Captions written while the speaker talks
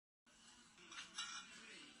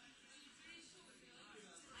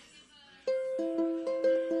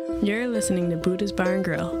You're listening to Buddha's Bar and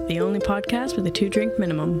Grill, the only podcast with a 2-drink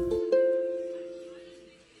minimum.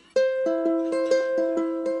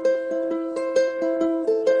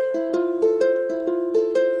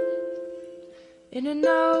 In a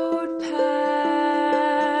notepad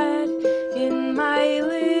in my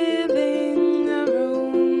living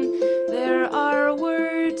room, there are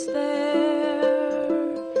words there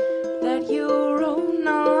that you wrote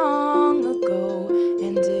not long ago.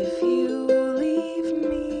 And if you leave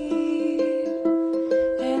me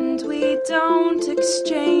and we don't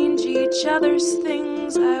exchange each other's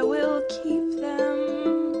things, I will keep them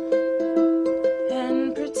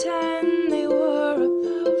and pretend they were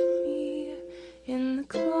about me. In the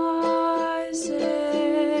closet,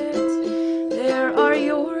 there are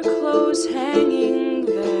your clothes hanging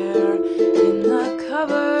there in the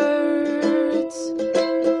cupboards.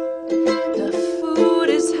 The food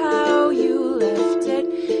is how you left it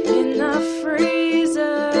in the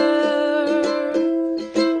freezer.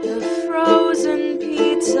 The frozen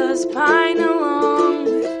pizzas pine along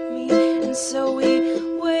with me, and so we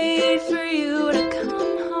wait for you to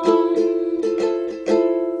come home.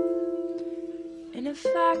 In a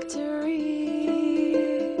factory,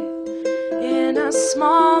 in a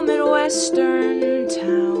small Midwestern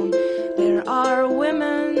town, there are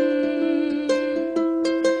women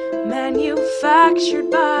manufactured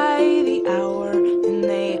by the hour, and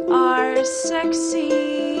they are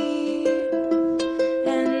sexy,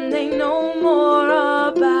 and they know more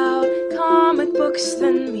about comic books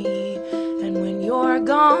than me. And when you're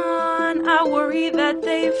gone, I worry that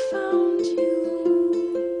they've found you.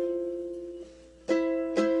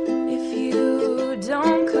 If you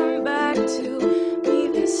don't come back to me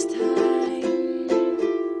this time,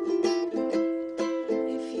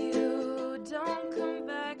 if you don't come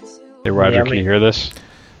back to Hey Roger, can you hear this?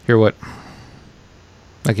 Hear what?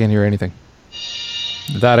 I can't hear anything.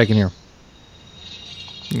 That I can hear.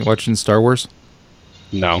 You watching Star Wars?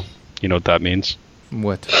 No. You know what that means?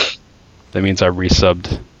 What? That means I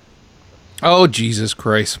resubbed. Oh, Jesus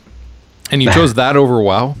Christ. And you chose that over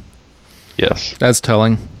WoW? Yes. That's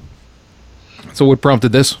telling. So what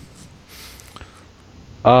prompted this?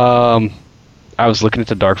 I was looking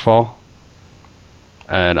into Darkfall,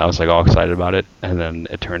 and I was like all excited about it, and then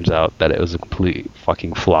it turns out that it was a complete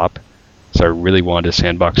fucking flop. So I really wanted a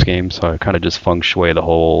sandbox game, so I kind of just feng shui the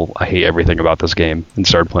whole I hate everything about this game and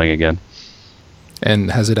started playing again. And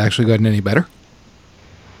has it actually gotten any better?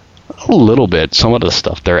 A little bit. Some of the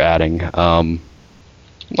stuff they're adding.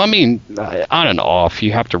 I mean, on and off,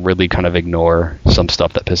 you have to really kind of ignore some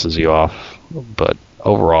stuff that pisses you off. But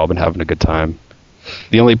overall, I've been having a good time.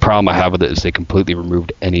 The only problem I have with it is they completely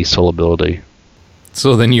removed any soloability.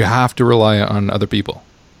 So then you have to rely on other people.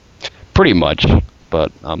 Pretty much.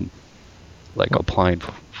 But I'm like applying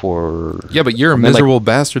for... Yeah, but you're a miserable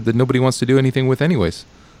bastard that nobody wants to do anything with anyways.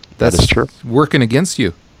 That is true. Working against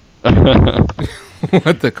you.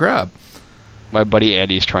 What the crap? My buddy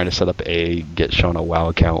Andy's trying to set up a Get Shown a WoW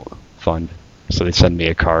account fund. So they send me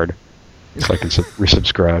a card so I can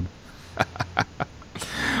resubscribe.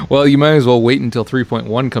 Well, you might as well wait until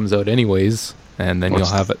 3.1 comes out anyways, and then you'll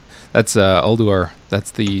have it. That's Ulduar.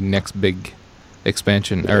 That's the next big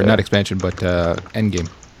expansion, or not expansion, but endgame.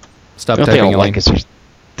 Stop The typing thing I don't like is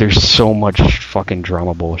there's so much fucking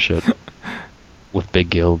drama bullshit with big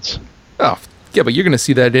guilds. Oh, yeah, but you're going to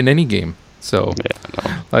see that in any game. So, Yeah,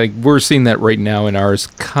 no. like, we're seeing that right now in ours,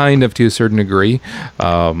 kind of to a certain degree.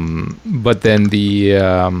 But then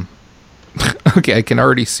the... okay, I can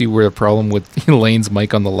already see where the problem with Elaine's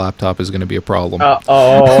mic on the laptop is going to be a problem.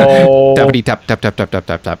 Uh-oh. Tappity tap, tap, tap, tap, tap,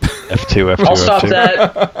 tap, tap. F2, F2, I'll stop F2.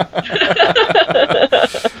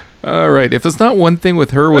 that. All right, if it's not one thing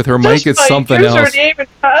with her mic, it's something else. Username and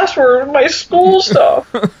password of my school stuff.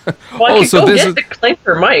 Well, I could so go this get is- the claim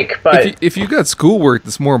for Mike, but If you got schoolwork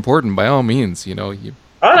that's more important, by all means, you know, you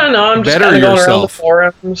I don't know. I'm just better kind of going around the yourself.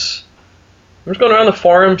 forums. I'm just going around the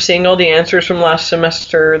forum, seeing all the answers from last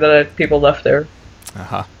semester that people left there.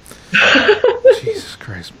 Aha. Jesus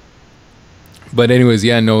Christ. But anyways,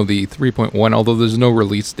 yeah, no, the 3.1, although there's no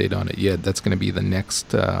release date on it yet, that's going to be the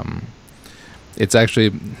next... it's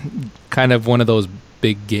actually kind of one of those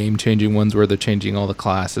big game-changing ones where they're changing all the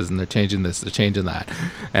classes, and they're changing this, they're changing that,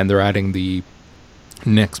 and they're adding the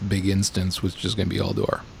next big instance, which is going to be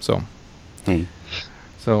Ulduar. So,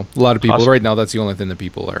 so a lot of people, Awesome. right now, that's the only thing that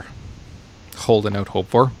people are holding out hope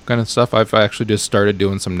for, kind of stuff. I've actually just started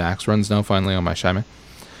doing some Nax runs now, finally, on my Shaman.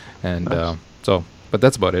 And so, but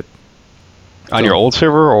that's about it. On your old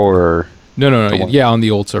server or... No, The one- yeah, on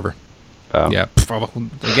the old server. Yeah.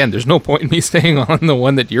 Again, there's no point in me staying on the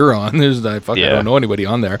one that you're on. I don't know anybody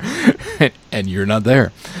on there, and you're not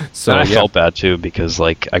there. So and I felt bad too because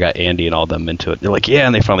like I got Andy and all them into it. They're like, yeah,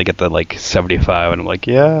 and they finally get the like 75, and I'm like,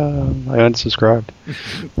 yeah, I unsubscribed.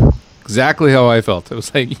 Exactly how I felt. It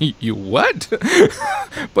was like, you what?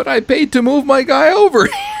 But I paid to move my guy over.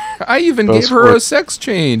 I even gave her a sex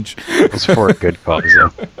change. It was for a good cause,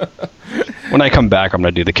 though. When I come back, I'm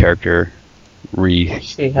gonna do the character. She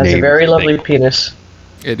has a very lovely penis.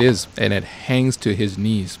 It is, and it hangs to his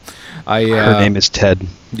knees. Her name is Ted.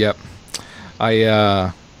 Yep.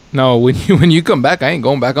 No, when you come back, I ain't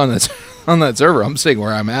going back on that server. I'm staying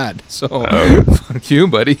where I'm at. So fuck you,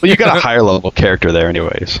 buddy. Well, you got a higher level character there,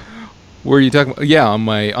 anyways. Where are you talking about? Yeah,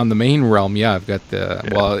 on the main realm. Yeah, I've got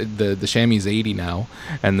the Chamois 80 now,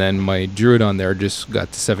 and then my druid on there just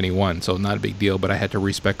got to 71. So not a big deal. But I had to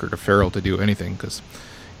respec her to feral to do anything because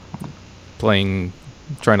trying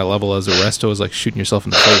to level as a resto is like shooting yourself in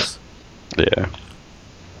the face. Yeah.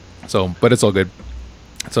 So, but it's all good.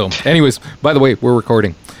 So, anyways, by the way, we're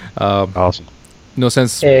recording. Awesome. No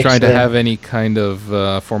sense trying to have any kind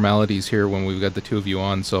of formalities here when we've got the two of you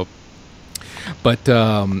on. So, but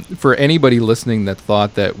for anybody listening that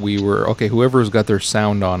thought that we were okay, whoever's got their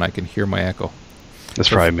sound on, I can hear my echo. That's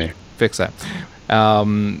probably me. Fix that.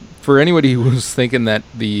 For anybody who was thinking that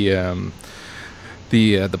the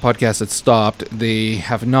podcast had stopped, they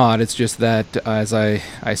have not. It's just that, as I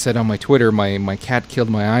said on my Twitter, my cat killed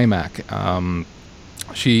my iMac.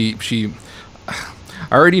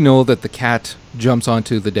 I already know that the cat jumps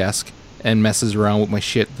onto the desk and messes around with my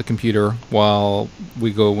shit, the computer, when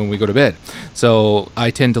we go to bed. So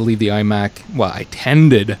I tend to leave the iMac. Well, I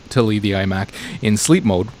tended to leave the iMac in sleep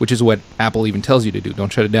mode, which is what Apple even tells you to do.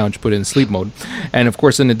 Don't shut it down; just put it in sleep mode. And of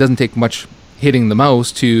course, then it doesn't take much hitting the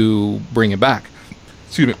mouse to bring it back.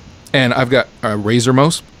 Excuse me. And I've got a Razer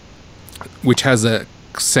mouse, which has a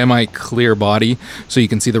semi-clear body, so you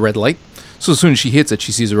can see the red light. So as soon as she hits it,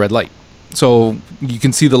 she sees a red light. So you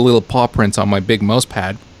can see the little paw prints on my big mouse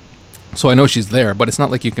pad. So I know she's there, but it's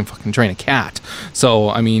not like you can fucking train a cat. So,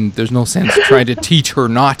 I mean, there's no sense trying to teach her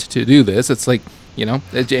not to do this. It's like,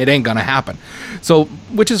 it ain't gonna happen. So,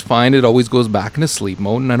 which is fine. It always goes back into sleep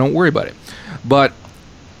mode, and I don't worry about it. But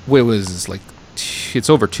it's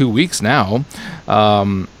over 2 weeks now.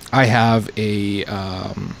 I have a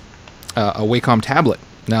Wacom tablet.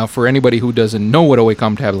 Now, for anybody who doesn't know what a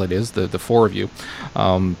Wacom tablet is, the four of you,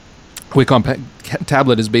 Wacom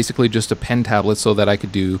tablet is basically just a pen tablet so that I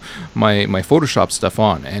could do my Photoshop stuff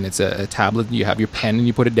on. And it's a tablet. You have your pen and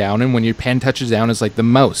you put it down, and when your pen touches down, it's like the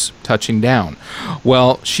mouse touching down.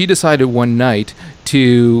 Well, she decided one night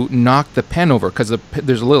to knock the pen over because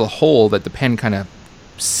there's a little hole that the pen kind of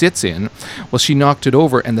sits in. Well, she knocked it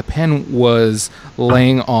over, and the pen was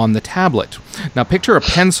laying on the tablet. Now, picture a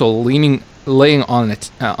pencil laying on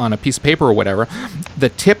a piece of paper or whatever. The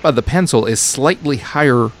tip of the pencil is slightly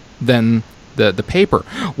higher than the paper.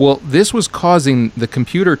 Well, this was causing the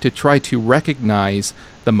computer to try to recognize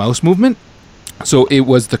the mouse movement. So it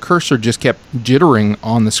was the cursor just kept jittering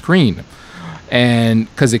on the screen, and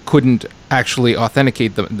because it couldn't actually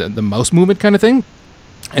authenticate the mouse movement kind of thing.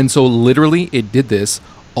 And so literally it did this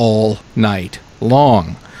all night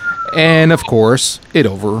long. And of course it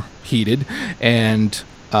overheated and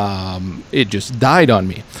it just died on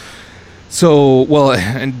me. So,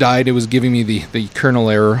 and died, it was giving me the kernel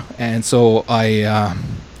error. And so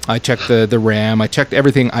I checked the RAM, I checked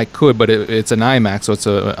everything I could, but it's an iMac, so it's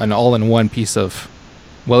an all-in-one piece of,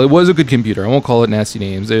 well, it was a good computer. I won't call it nasty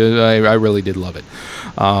names. I really did love it.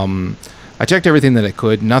 I checked everything that I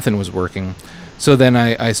could. Nothing was working. So then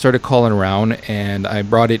I started calling around, and I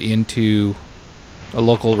brought it into a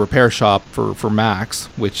local repair shop for Macs,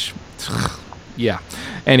 which, yeah.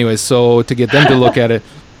 Anyways, so to get them to look at it,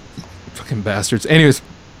 fucking bastards. Anyways,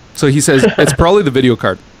 so he says, it's probably the video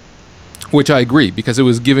card, which I agree, because it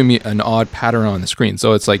was giving me an odd pattern on the screen.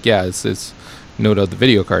 So it's like, yeah, it's no doubt the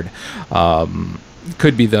video card.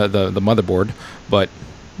 Could be the motherboard, but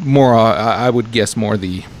more, I would guess more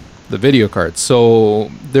the video card.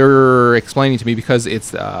 So they're explaining to me, because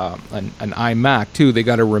it's an iMac too, they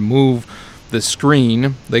got to remove the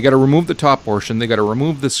screen, they got to remove the top portion, they got to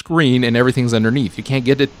remove the screen, and everything's underneath. You can't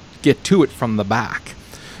get to it from the back.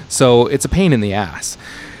 So it's a pain in the ass.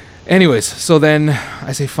 Anyways, so then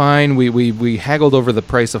I say fine. We haggled over the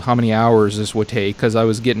price of how many hours this would take, because I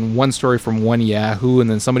was getting one story from one Yahoo, and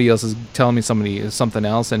then somebody else is telling me something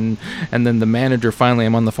else, and then the manager, finally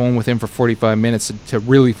I'm on the phone with him for 45 minutes to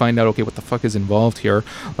really find out, okay, what the fuck is involved here.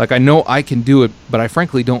 Like, I know I can do it, but I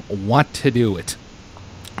frankly don't want to do it.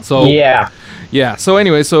 So yeah. So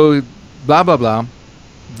anyway, so blah blah blah.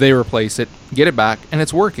 They replace it, get it back, and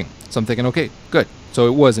it's working. So I'm thinking, okay, good. So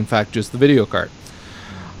it was in fact just the video card.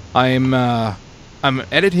 I'm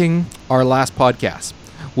editing our last podcast,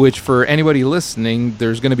 which for anybody listening,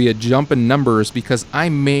 there's going to be a jump in numbers because I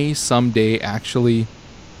may someday actually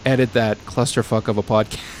edit that clusterfuck of a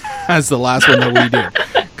podcast, the last one that we did.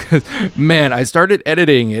 'Cause, man, I started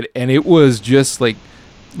editing it and it was just like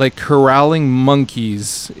corralling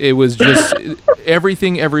monkeys. It was just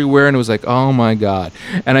everything everywhere, and it was like, oh my god.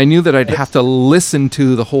 And I knew that I'd have to listen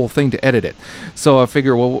to the whole thing to edit it. So I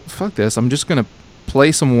figure, well, fuck this. I'm just going to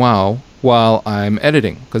play some WoW while I'm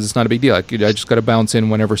editing because it's not a big deal. I just got to bounce in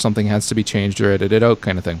whenever something has to be changed or edited out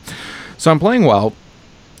kind of thing. So I'm playing WoW,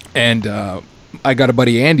 and I got a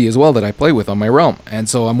buddy Andy as well that I play with on my realm. And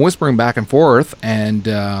so I'm whispering back and forth, and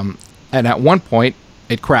at one point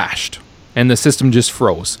it crashed. And the system just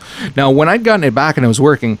froze. Now, when I'd gotten it back and it was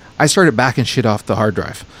working, I started backing shit off the hard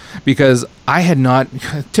drive. Because I had not,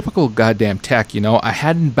 typical goddamn tech, I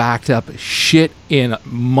hadn't backed up shit in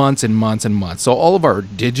months and months and months. So all of our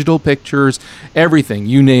digital pictures, everything,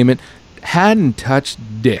 you name it, hadn't touched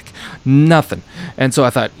dick. Nothing. And so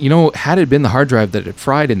I thought, had it been the hard drive that had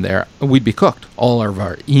fried in there, we'd be cooked. All of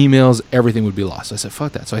our emails, everything would be lost. I said,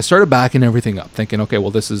 fuck that. So I started backing everything up, thinking, okay,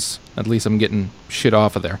 well, this is, at least I'm getting shit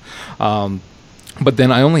off of there. But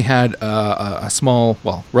then I only had a small,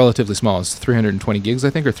 well, relatively small, it's 320 gigs,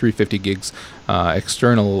 I think, or 350 gigs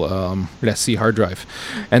external SC hard drive.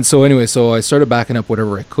 And so anyway, so I started backing up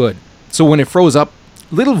whatever I could. So when it froze up,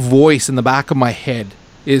 little voice in the back of my head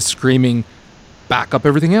is screaming, back up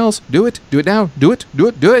everything else, do it now, do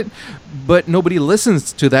it. But nobody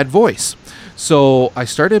listens to that voice. So I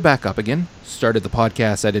started back up again, started the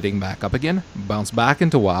podcast editing back up again, bounced back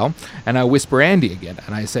into WoW, and I whisper Andy again,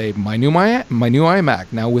 and I say, my new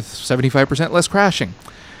iMac, now with 75% less crashing.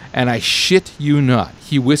 And I shit you not,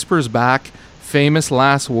 he whispers back famous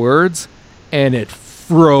last words, and it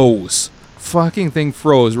froze. Fucking thing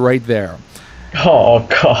froze right there. Oh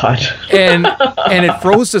god. and it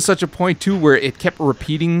froze to such a point too where it kept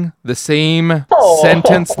repeating the same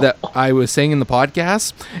sentence that I was saying in the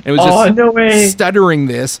podcast. It was just stuttering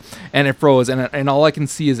this, and it froze, and all I can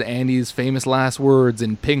see is Andy's famous last words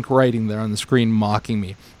in pink writing there on the screen mocking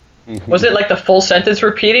me. Was it like the full sentence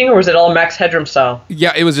repeating, or was it all Max Headroom style?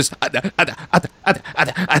 Yeah, it was just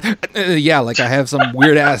yeah, like I have some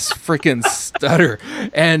weird ass freaking stutter,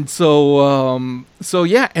 and so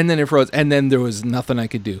yeah, and then it froze, and then there was nothing I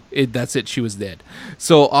could do. That's it. She was dead.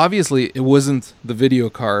 So obviously it wasn't the video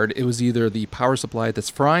card. It was either the power supply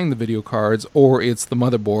that's frying the video cards, or it's the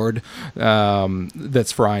motherboard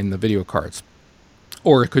that's frying the video cards,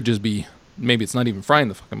 or it could just be maybe it's not even frying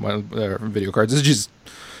the fucking video cards. It's just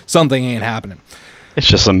something ain't happening. It's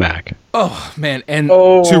just a Mac. Oh man! And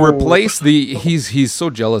to replace he's so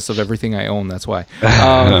jealous of everything I own. That's why.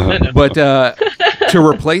 But to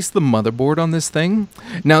replace the motherboard on this thing.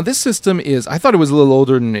 Now this system is. I thought it was a little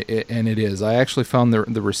older than and it is. I actually found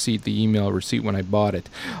the receipt, the email receipt when I bought it.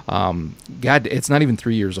 God, it's not even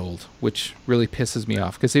 3 years old, which really pisses me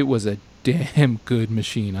off because it was a damn good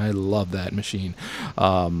machine. I love that machine.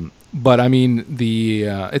 But I mean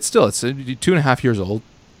it's 2.5 years old.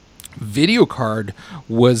 Video card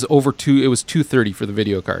was it was $230 for the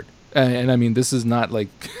video card, and I mean this is not like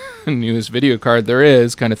newest video card there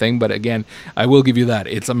is kind of thing, but again I will give you that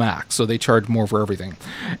it's a Mac, so they charge more for everything.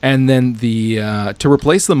 And then to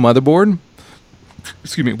replace the motherboard,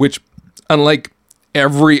 which unlike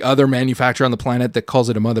every other manufacturer on the planet that calls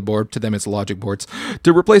it a motherboard, to them it's logic boards,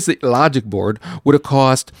 to replace the logic board would have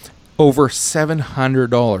cost over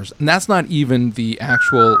 $700, and that's not even the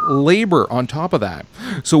actual labor on top of that.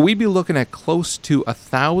 So we'd be looking at close to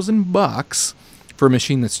 $1,000 for a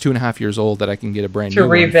machine that's 2.5 years old that I can get a brand new one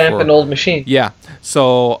to revamp an old machine. Yeah.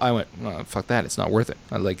 So I went, fuck that. It's not worth it.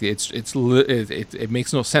 Like it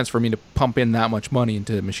makes no sense for me to pump in that much money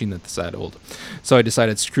into a machine that's that old. So I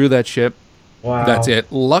decided, screw that shit. Wow. That's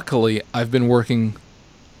it. Luckily, I've been working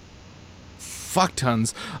fuck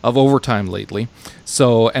tons of overtime lately.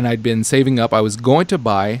 So, and I'd been saving up. I was going to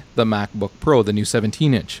buy the MacBook Pro, the new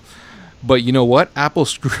 17-inch. But you know what? Apple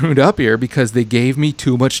screwed up here because they gave me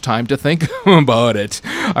too much time to think about it.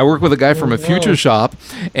 I work with a guy from a future shop,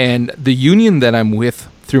 and the union that I'm with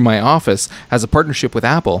through my office has a partnership with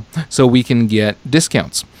Apple, so we can get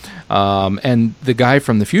discounts. And the guy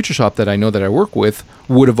from the future shop that I know that I work with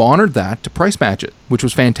would have honored that to price match it, which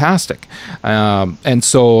was fantastic. And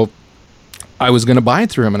so I was going to buy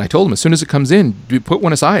it through him, and I told him as soon as it comes in, put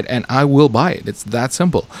one aside, and I will buy it. It's that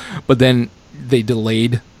simple. But then they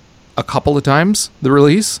delayed a couple of times, the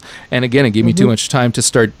release. And again, it gave me too much time to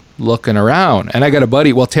start looking around. And I got a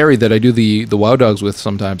buddy, Terry, that I do the WoW Dogs with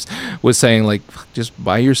sometimes, was saying, like, just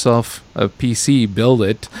buy yourself a PC, build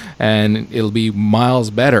it, and it'll be miles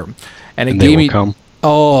better. And it gave me... Come.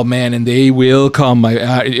 Oh, man, and they will come.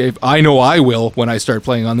 I know I will when I start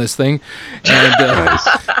playing on this thing. And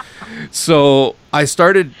so I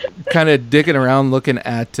started kind of digging around, looking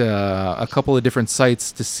at a couple of different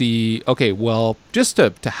sites to see, okay, well, just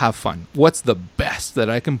to have fun, what's the best that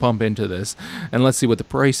I can pump into this? And let's see what the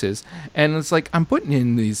price is. And it's like, I'm putting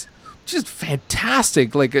in these just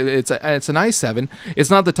fantastic, like it's an i7. It's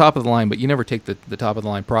not the top of the line, but you never take the top of the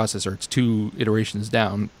line processor. It's 2 iterations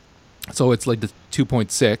down. So it's like the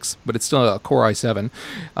 2.6, but it's still a Core i7.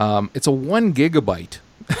 It's a 1 gigabyte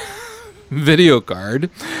video card,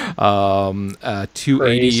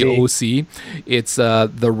 280 OC. It's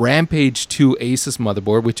the Rampage 2 Asus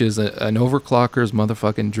motherboard, which is an overclocker's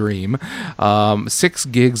motherfucking dream. 6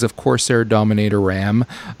 gigs of Corsair Dominator RAM.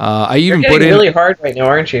 I even put in really hard right now,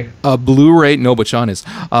 aren't you? A Blu-ray. No, but Sean is.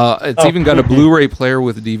 It's even got a Blu-ray player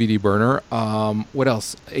with a DVD burner. What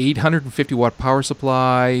else? 850 watt power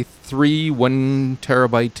supply. 3 1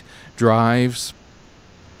 terabyte drives.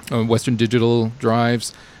 Western Digital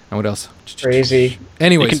drives. And what else? Crazy.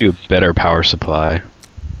 Anyways, you can do a better power suppy.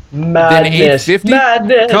 Madness. 850?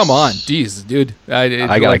 Madness. Come on, jeez, dude.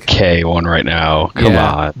 I got a K one right now. Come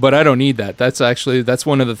on. But I don't need that. That's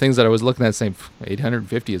one of the things that I was looking at, saying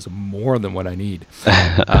 850 is more than what I need.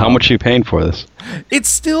 How much are you paying for this? It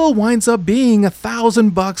still winds up being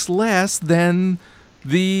 $1,000 less than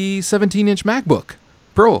the 17-inch MacBook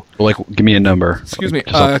Pro. Like, give me a number. Excuse me.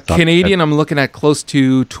 Canadian, I'm looking at close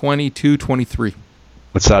to 22, 23.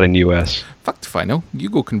 What's that in US? Fuck if I know. You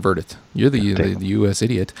go convert it. You're the US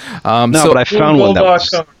idiot. But I found one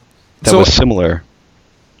that was similar.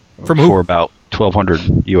 From who? For about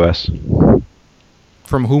 $1,200 US.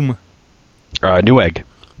 From whom? Newegg.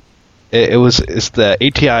 It's the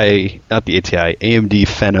ATI, not the ATI, AMD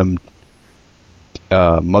Phenom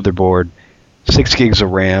motherboard, 6 gigs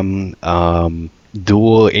of RAM,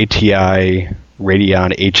 dual ATI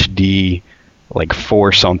Radeon HD, like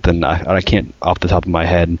 4 something. I can't off the top of my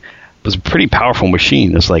head. It was a pretty powerful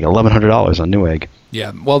machine. It's like $1,100 on Newegg.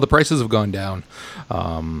 Yeah, well, the prices have gone down.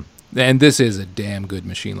 And this is a damn good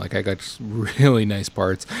machine. Like, I got really nice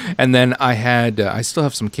parts. And then I still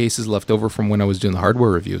have some cases left over from when I was doing the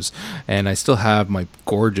hardware reviews. And I still have my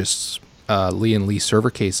gorgeous Lee & Lee server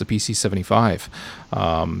case, the PC75.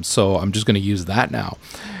 So I'm just going to use that now.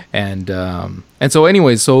 And so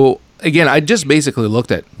anyways, so again, I just basically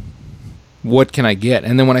looked at what can I get?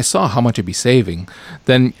 And then when I saw how much I'd be saving,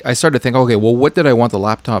 then I started to think, okay, well, what did I want the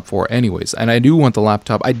laptop for anyways? And I do want the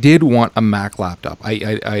laptop. I did want a Mac laptop.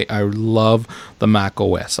 I love the Mac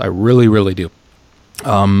OS. I really, really do.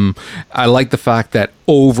 I like the fact that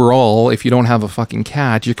overall, if you don't have a fucking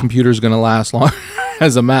cat, your computer's going to last long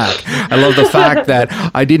as a Mac. I love the fact that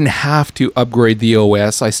I didn't have to upgrade the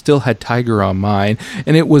OS. I still had Tiger on mine,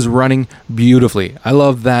 and it was running beautifully. I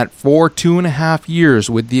love that for 2.5 years,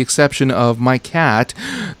 with the exception of my cat,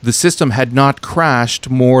 the system had not crashed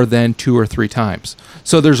more than 2 or 3 times.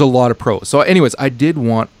 So there's a lot of pros. So anyways, I did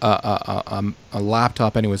want a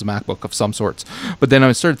laptop, anyways, a MacBook of some sorts. But then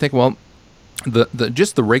I started thinking, well,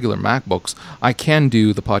 just the regular MacBooks I can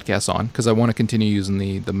do the podcast on, because I want to continue using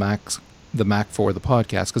the Mac for the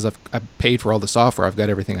podcast, because I've paid for all the software. I've got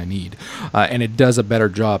everything I need, and it does a better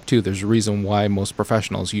job too. There's a reason why most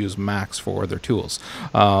professionals use Macs for their tools.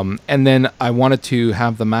 And then I wanted to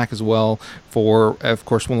have the Mac as well for, of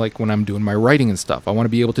course, when I'm doing my writing and stuff. I want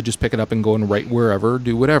to be able to just pick it up and go and write wherever,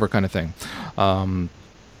 do whatever kind of thing.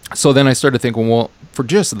 So then I started thinking, well, for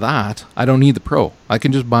just that, I don't need the Pro. I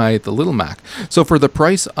can just buy the little Mac. So for the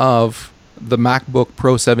price of the MacBook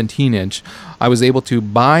Pro 17-inch, I was able to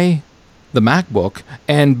buy the MacBook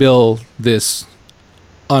and build this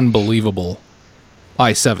unbelievable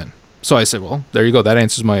i7. So I said, well, there you go. That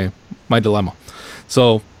answers my dilemma.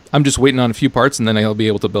 So I'm just waiting on a few parts, and then I'll be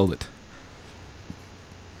able to build it.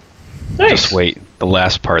 Nice. Just wait. The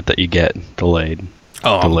last part that you get delayed.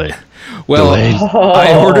 Delayed. Well, delayed.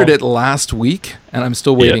 I ordered it last week, and I'm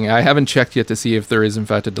still waiting. Yeah. I haven't checked yet to see if there is, in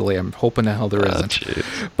fact, a delay. I'm hoping the hell there isn't. Geez.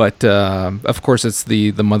 But, of course, it's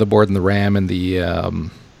the motherboard and the RAM and the...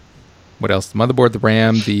 what else? The motherboard, the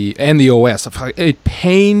RAM, and the OS. It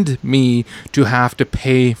pained me to have to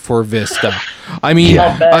pay for Vista. I mean,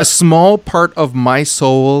 a small part of my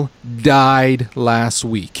soul died last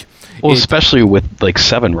week. Well, especially with,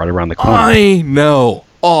 7 right around the corner. I know.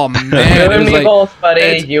 Oh, man. You and me both,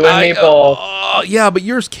 buddy. You and me both. Yeah, but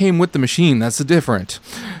yours came with the machine. That's the difference.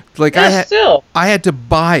 Like still. I had to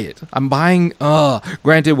buy it. I'm buying.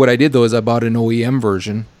 Granted, what I did though is I bought an OEM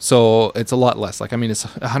version, so it's a lot less. Like I mean, it's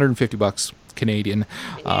 $150 Canadian.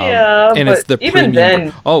 And but it's the even premium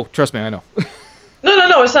then. Oh, trust me, I know.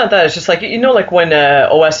 No, it's not that. It's just like, like when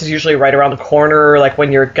OS is usually right around the corner, like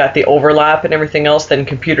when you've got the overlap and everything else, then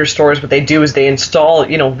computer stores, what they do is they install,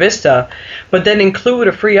 Vista, but then include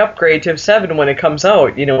a free upgrade to 7 when it comes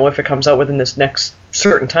out, if it comes out within this next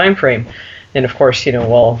certain time frame. And of course,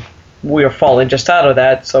 we are falling just out of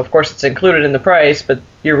that, so of course it's included in the price, but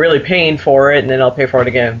you're really paying for it, and then I'll pay for it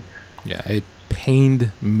again. Yeah, it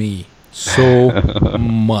pained me so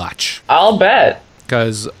much. I'll bet.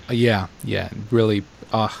 Because, really,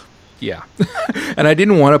 yeah. And I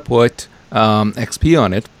didn't want to put XP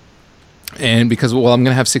on it. And because, I'm going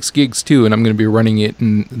to have 6 gigs too, and I'm going to be running it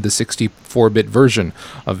in the 64-bit version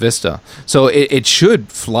of Vista. So it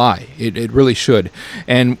should fly. It really should.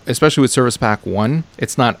 And especially with Service Pack 1,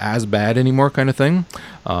 it's not as bad anymore kind of thing.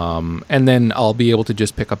 And then I'll be able to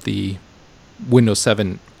just pick up the Windows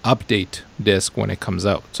 7 update disc when it comes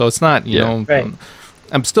out. So it's not, Right.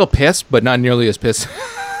 I'm still pissed, but not nearly as pissed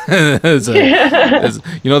as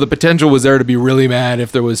the potential was there to be really mad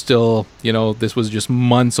if there was still, this was just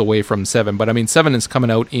months away from 7. But I mean, 7 is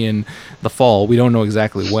coming out in the fall. We don't know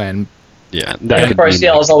exactly when. Yeah. And of course,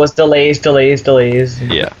 it's always delays.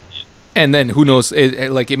 Yeah. And then who knows?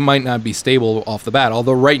 It might not be stable off the bat.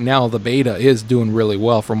 Although right now the beta is doing really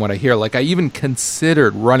well, from what I hear. Like I even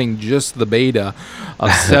considered running just the beta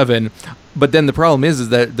of 7, but then the problem is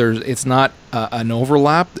that it's not an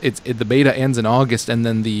overlap. The beta ends in August, and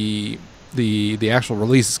then the actual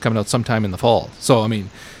release is coming out sometime in the fall. So I mean,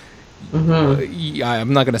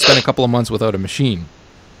 I'm not going to spend a couple of months without a machine.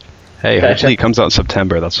 Hey, hopefully it comes out in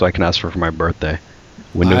September. That's what I can ask for my birthday.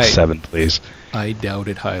 Windows 7, please. I doubt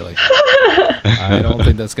it highly. I don't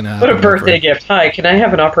think that's going to happen. What a birthday gift. Hi, can I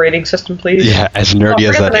have an operating system, please? Yeah, as nerdy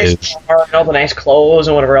as that is. Car and all the nice clothes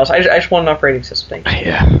and whatever else. I just want an operating system. Thank you.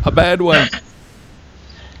 Yeah. A bad one.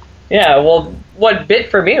 Yeah, well, what bit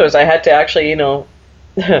for me was I had to actually,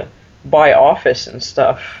 buy Office and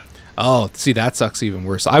stuff. Oh, see, that sucks even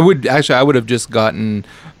worse. I would have just gotten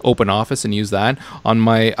Open Office and used that on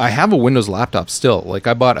I have a Windows laptop still. Like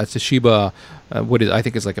I bought a Toshiba, I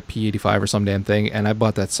think it's like a P85 or some damn thing, and I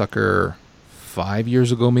bought that sucker 5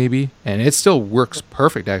 years ago maybe, and it still works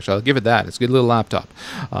perfect. Actually, I'll give it that. It's a good little laptop.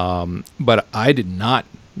 But I did not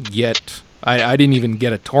get. I didn't even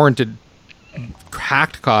get a torrented,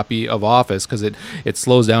 hacked copy of Office because it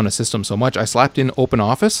slows down a system so much. I slapped in Open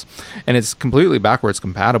Office, and it's completely backwards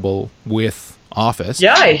compatible with Office.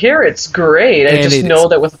 Yeah, I hear it's great. I just know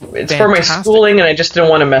that it's for my schooling, and I just didn't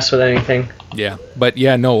want to mess with anything. Yeah, but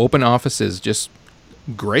Open Office is just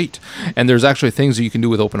great, and there's actually things that you can do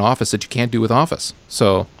with Open Office that you can't do with Office.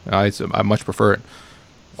 So I much prefer it.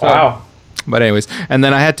 Wow. But anyways, and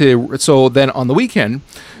then I had to. So then on the weekend.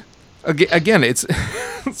 Again, it's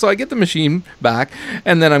so I get the machine back,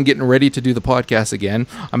 and then I'm getting ready to do the podcast again.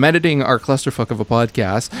 I'm editing our clusterfuck of a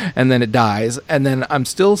podcast, and then it dies, and then I'm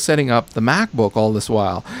still setting up the MacBook all this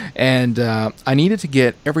while, and I needed to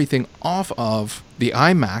get everything off of the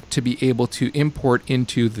iMac to be able to import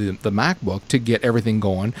into the MacBook to get everything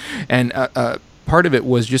going, and part of it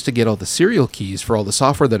was just to get all the serial keys for all the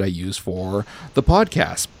software that I use for the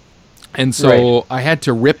podcast, and so I had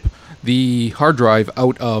to rip the hard drive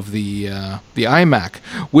out of the iMac,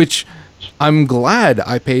 which I'm glad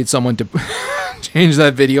I paid someone to change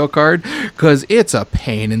that video card, because it's a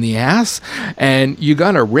pain in the ass, and you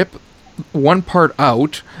gotta rip one part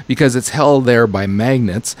out because it's held there by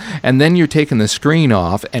magnets, and then you're taking the screen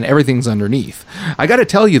off and everything's underneath. I gotta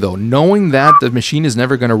tell you though, knowing that the machine is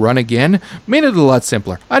never gonna run again made it a lot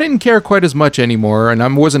simpler. I didn't care quite as much anymore, and I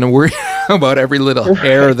wasn't worried about every little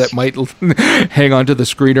hair that might hang onto the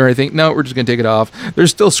screen or anything. No, we're just gonna take it off.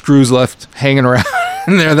 There's still screws left hanging around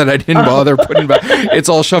in there that I didn't bother putting back. It's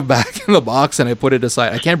all shoved back in the box, and I put it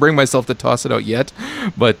aside. I can't bring myself to toss it out yet,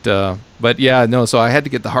 but yeah, no, so I had to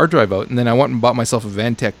get the hard drive out, and then I went and bought myself a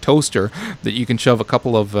Vantech toaster that you can shove a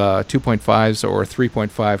couple of 2.5s or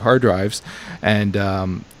 3.5 hard drives, and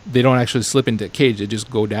they don't actually slip into a cage. They just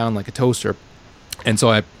go down like a toaster. And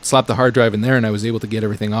so I slapped the hard drive in there, and I was able to get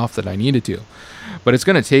everything off that I needed to. But it's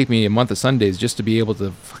going to take me a month of Sundays just to be able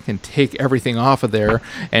to fucking take everything off of there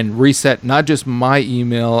and reset not just my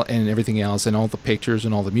email and everything else and all the pictures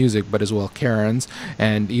and all the music, but as well Karen's,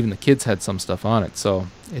 and even the kids had some stuff on it. So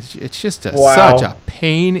it's just such a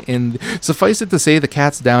pain. In suffice it to say, the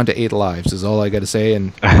cat's down to 8 lives is all I got to say.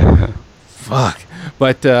 And fuck.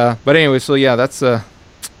 But anyway, so yeah, that's what's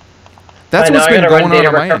been going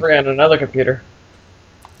on my end. On another computer.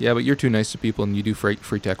 Yeah, but you're too nice to people, and you do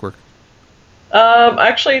free tech work.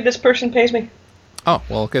 Actually, this person pays me. Oh,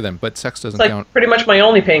 well, okay then. But sex doesn't It's like count. pretty much my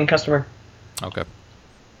only paying customer. Okay,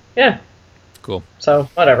 Yeah. cool. So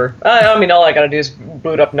whatever. I mean, all I gotta do is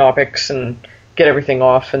boot up Knoppix and get everything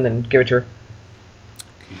off, and then give it to her.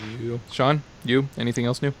 Sean, you? Anything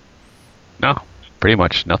else new? No, pretty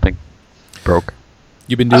much nothing. Broke.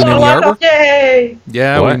 You been doing Oh, any laptop, artwork? yay!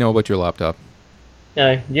 Yeah, we What? know about your laptop.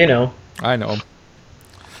 You know. I know.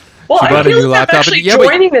 Well, She I bought a feel new like laptop, I'm actually yeah, but-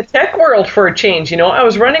 joining the tech world for a change. You know, I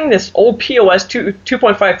was running this old POS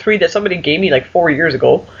 2.53 that somebody gave me like 4 years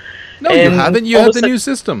ago. No, you And haven't. You all have of a the sudden- new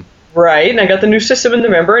system. Right, and I got the new system in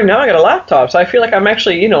November, and now I got a laptop. So I feel like I'm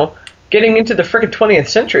actually, getting into the frickin' 20th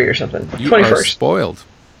century or something. You are 21st. spoiled.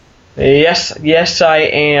 Yes, I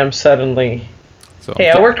am suddenly. So Hey,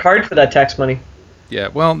 I worked hard for that tax money. yeah,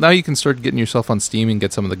 well, now you can start getting yourself on Steam and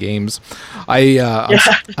get some of the games.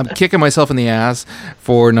 I'm kicking myself in the ass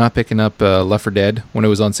for not picking up Left 4 Dead when it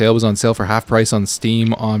was on sale. It was on sale for half price on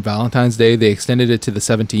Steam on Valentine's Day. They extended it to the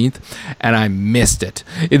 17th, and I missed it.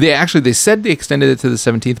 They said they extended it to the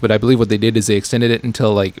 17th, but I believe what they did is they extended it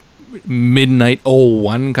until like midnight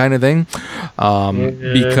 01 kind of thing,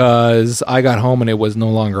 because I got home and it was no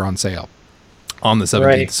longer on sale on the 17th.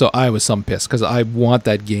 Right. So I was some pissed because I want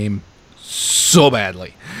that game so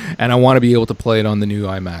badly, and I want to be able to play it on the new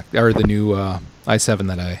iMac or the new i7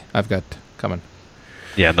 that I've got coming.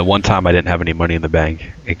 Yeah, and the one time I didn't have any money in the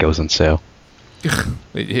bank, it goes on sale.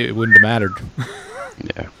 It wouldn't have mattered.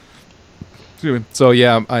 Yeah. So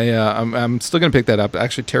yeah, I'm still gonna pick that up.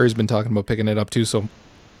 Actually, Terry's been talking about picking it up too, so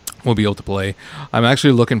we'll be able to play. I'm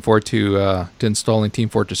actually looking forward to installing Team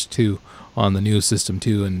Fortress 2 on the new system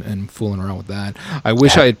too, and fooling around with that. I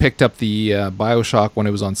wish I had picked up the BioShock when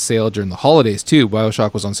it was on sale during the holidays too.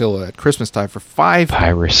 BioShock was on sale at Christmas time for $5.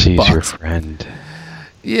 Piracy's your friend.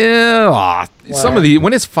 Yeah, some of the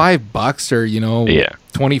when it's $5 or Yeah.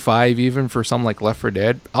 25 even for something like Left 4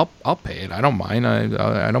 Dead, I'll pay it. I don't mind.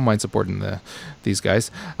 I don't mind supporting these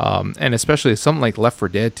guys, and especially something like Left 4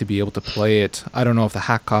 Dead to be able to play it. I don't know if the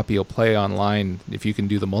hack copy will play online if you can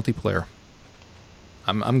do the multiplayer.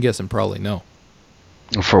 I'm guessing probably no.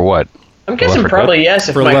 For what? I'm guessing Left 4 probably yes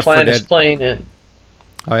if For my Left 4 client is Dead. playing it.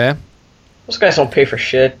 Oh yeah, Those guys don't pay for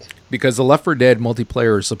shit. because the Left 4 Dead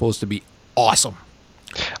multiplayer is supposed to be awesome.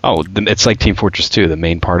 Oh, it's like Team Fortress 2. The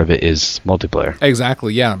main part of it is multiplayer.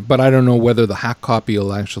 Exactly, yeah, but I don't know whether the hack copy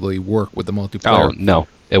will actually work with the multiplayer. Oh, no.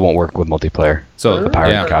 It won't work with multiplayer. So The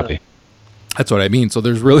pirate yeah, copy. that's what I mean. So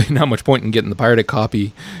there's really not much point in getting the pirated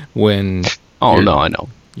copy when. Oh, you're- no, I know.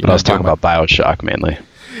 you're But I was not doing talking about BioShock mainly.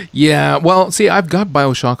 Yeah, well, see, I've got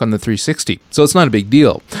BioShock on the 360, so it's not a big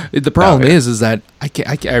deal. The problem Okay. is that I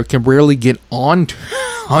can rarely get onto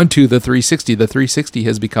the 360. The 360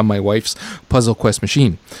 has become my wife's Puzzle Quest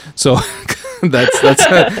machine. So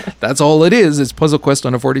that's all it is. It's Puzzle Quest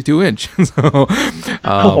on a 42-inch. So,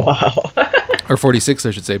 Wow. or 46,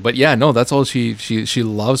 I should say. But yeah, no, that's all she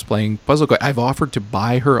loves playing Puzzle Quest. I've offered to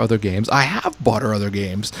buy her other games. I have bought her other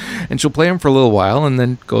games, and she'll play them for a little while, and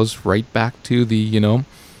then goes right back to the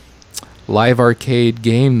live arcade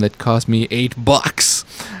game that cost me $8,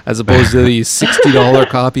 as opposed to the $60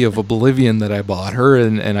 copy of Oblivion that I bought her,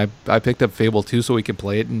 and I picked up Fable 2 so we can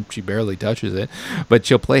play it, and she barely touches it. But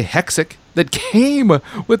she'll play Hexic that came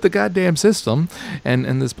with the goddamn system,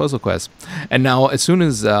 and this Puzzle Quest. And now, as soon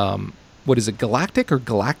as what is it, Galactic or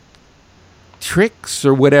Galactrix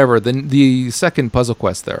or whatever, the second Puzzle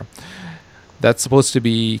Quest there. That's supposed to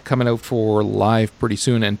be coming out for live pretty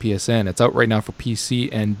soon on PSN. It's out right now for PC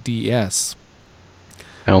and DS.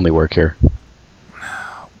 I only work here.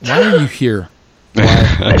 Why are you here?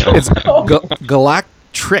 It's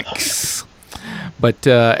Galactrix. But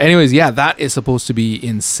anyways, yeah, that is supposed to be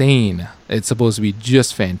insane. It's supposed to be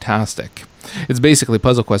just fantastic. It's basically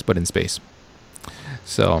Puzzle Quest, but in space.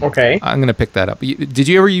 So Okay. I'm going to pick that up. Did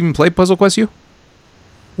you ever even play Puzzle Quest, you?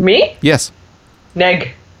 Me? Yes.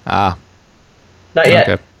 Neg. Ah, Not yet.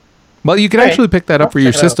 okay. Well, you can Right. actually pick that up I'll for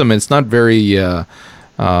your check it out. system. It's not very...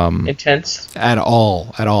 Intense. at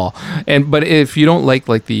all. But if you don't like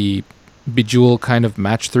the Bejeweled kind of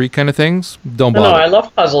match 3 kind of things, don't No, bother. I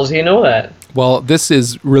love puzzles. You know that. Well, this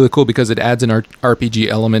is really cool because it adds an RPG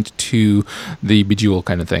element to the Bejeweled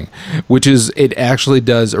kind of thing, which is it actually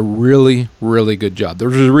does a really, really good job.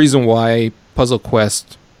 There's a reason why Puzzle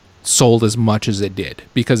Quest sold as much as it did,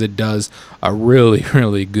 because it does a really,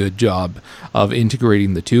 really good job of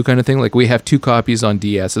integrating the two kind of thing. Like, we have 2 copies on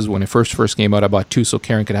DSs. When it first came out, I bought 2 so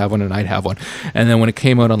Karen could have one and I'd have one. And then when it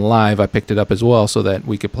came out on live, I picked it up as well so that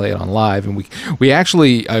we could play it on live. And we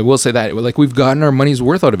actually, I will say that, like, we've gotten our money's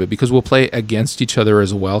worth out of it because we'll play against each other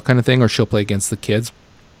as well kind of thing, or she'll play against the kids.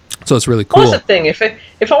 So it's really cool. Well, that's the thing.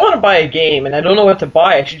 If I want to buy a game and I don't know what to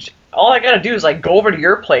buy, all I gotta do is like go over to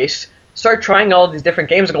your place, start trying all these different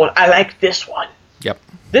games, and going, I like this one. Yep.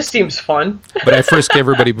 This seems fun. But I frisk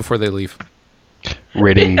everybody before they leave.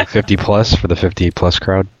 Rating 50 plus for the 58 plus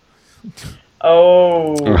crowd.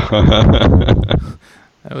 Oh.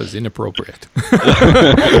 That was inappropriate.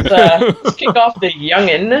 Let's kick off the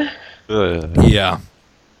youngin. Yeah.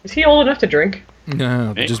 Is he old enough to drink?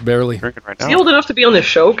 No, just barely. Drinking right Is now. he old enough to be on this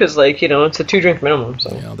show? Because, like, it's a 2-drink minimum.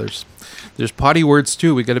 So Yeah, there's potty words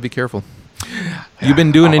too. We got to be careful. You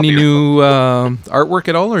been doing any new artwork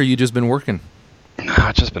at all, or you just been working? Nah,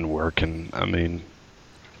 I've just been working. I mean,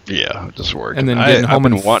 yeah, just working. And then getting home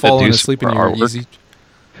and falling asleep in your artwork. easy.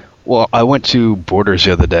 Well, I went to Borders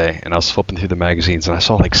the other day, and I was flipping through the magazines, and I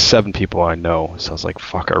saw like 7 people I know. So I was like,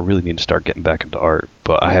 fuck, I really need to start getting back into art.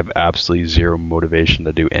 But I have absolutely zero motivation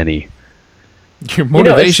to do any. Your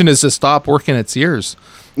motivation is to stop working at Sears.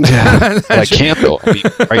 Yeah, I can't though. I mean,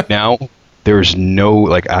 right now, there's no,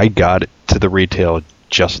 like, I got to the retail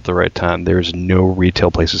just at the right time. There's no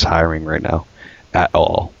retail places hiring right now at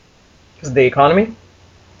all. because of the economy.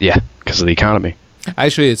 Yeah, because of the economy.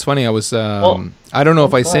 Actually, it's funny. I was I don't know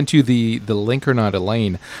if I sent you the link or not,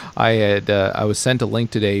 Elaine. I was sent a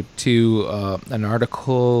link today to an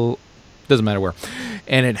article, doesn't matter where,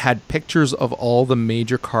 and it had pictures of all the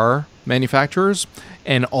major car manufacturers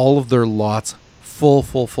and all of their lots full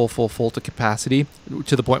to capacity,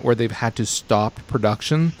 to the point where they've had to stop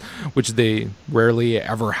production, which they rarely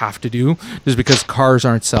ever have to do, just because cars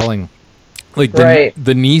aren't selling. Like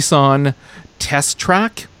the Nissan Test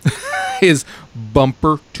Track is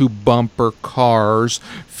bumper to bumper cars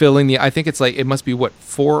filling the, I think it's like, it must be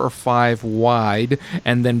 4 or 5 wide,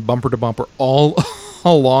 and then bumper to bumper all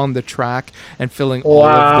along the track and filling all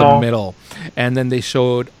of the middle. And then they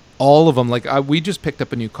showed all of them. Like we just picked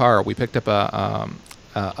up a new car. We picked up a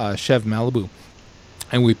Chev Malibu,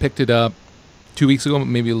 and we picked it up 2 weeks ago,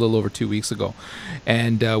 maybe a little over 2 weeks ago,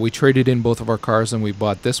 and we traded in both of our cars and we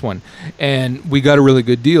bought this one, and we got a really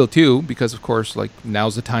good deal too, because of course, like,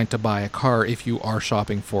 now's the time to buy a car if you are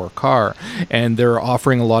shopping for a car, and they're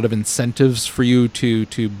offering a lot of incentives for you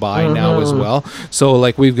to buy now as well. So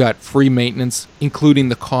like, we've got free maintenance, including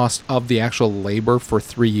the cost of the actual labor for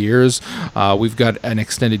 3 years. We've got an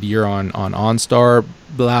extended year on OnStar,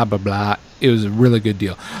 blah blah blah. It was a really good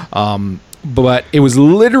deal. But it was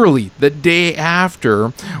literally the day after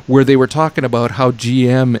where they were talking about how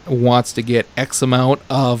GM wants to get X amount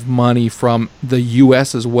of money from the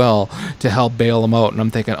U.S. as well to help bail them out. And I'm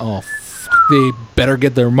thinking, oh, fuck, they better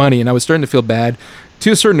get their money. And I was starting to feel bad, to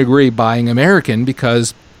a certain degree, buying American,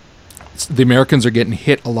 because the Americans are getting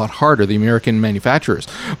hit a lot harder, the American manufacturers.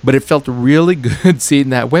 But it felt really good seeing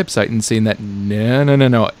that website and seeing that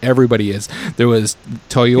no, everybody is. There was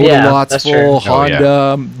Toyota lots full,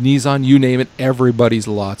 Honda, Nissan, you name it, everybody's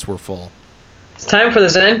lots were full. It's time for the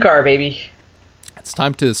Zen car, baby. It's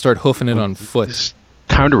time to start hoofing it on foot. It's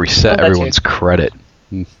time to reset everyone's credit.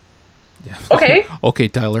 Yeah. Okay. Okay,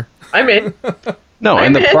 Tyler. I'm in. No,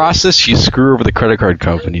 in the process, you screw over the credit card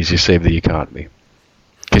companies, you save the economy.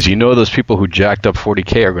 Because you know those people who jacked up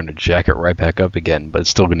 $40,000 are going to jack it right back up again, but it's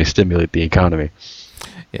still going to stimulate the economy.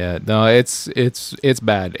 Yeah, no, it's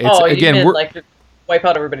bad. It's, you again, meant, we're like, wipe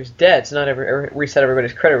out everybody's debts, not reset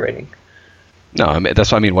everybody's credit rating. No, I mean,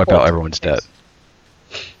 that's what I mean, wipe out everyone's debt.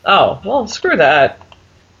 Oh, well, screw that.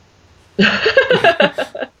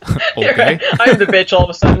 okay. I'm the bitch all of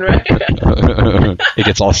a sudden, right? It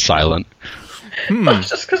gets all silent.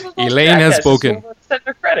 Just because Elaine has spoken. Send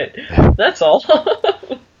her credit. That's all.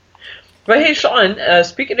 But hey, Sean,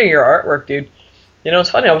 speaking of your artwork, dude, it's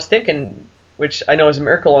funny. I was thinking, which I know is a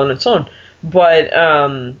miracle on its own, but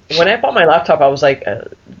when I bought my laptop, I was like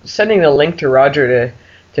sending a link to Roger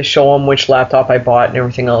to show him which laptop I bought and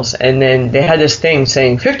everything else, and then they had this thing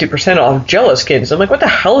saying 50% off Jelliskins. I'm like, what the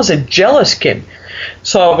hell is a Jelliskin?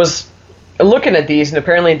 So I was looking at these, and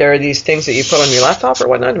apparently there are these things that you put on your laptop or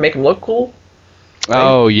whatnot to make them look cool.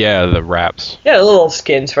 Oh, yeah, the wraps. Yeah, little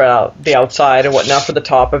skins for the outside and whatnot for the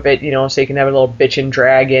top of it, so you can have a little bitchin'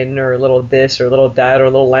 dragon or a little this or a little that or a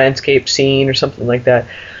little landscape scene or something like that.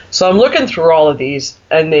 So I'm looking through all of these,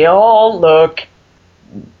 and they all look...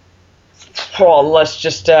 Well, let's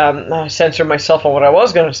just censor myself on what I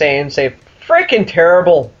was going to say and say freaking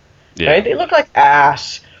terrible. Yeah. Right? They look like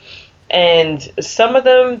ass. And some of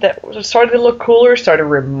them that started to look cooler started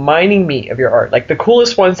reminding me of your art. Like, the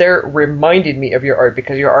coolest ones there reminded me of your art,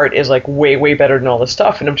 because your art is, like, way, way better than all this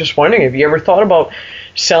stuff. And I'm just wondering, have you ever thought about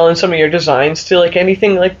selling some of your designs to, like,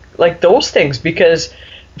 anything like those things? Because,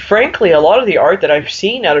 frankly, a lot of the art that I've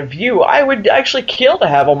seen out of you, I would actually kill to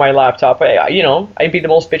have on my laptop. I'd be the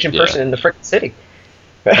most bitchin' person in the frickin' city.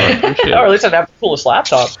 Or at least I'd have the coolest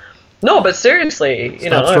laptop. No, but seriously, you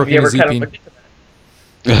know, Stop have you ever stroking kind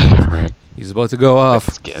the of Z-pin. looked Right. He's about to go off.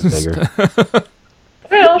 It's getting bigger.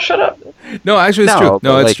 well, shut up. No, actually, it's No, true.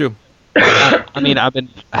 No, but, it's like- true. I mean,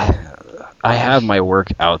 I have my work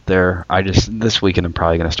out there. This weekend I'm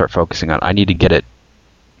probably going to start focusing on. I need to get it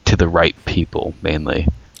to the right people mainly.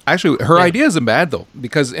 Actually, her Yeah. idea isn't bad though,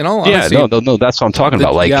 because in all Yeah, honesty, no, that's what I'm talking The-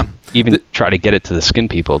 about. Like, yeah. even The- try to get it to the skin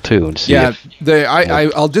people too, and see yeah,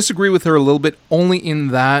 if I'll disagree with her a little bit, only in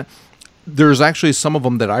that there's actually some of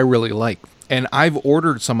them that I really like, and I've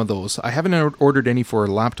ordered some of those. I haven't ordered any for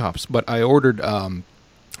laptops, but I ordered one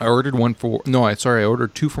for I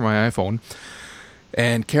ordered two for my iPhone,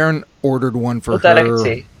 and Karen ordered one for That I her. can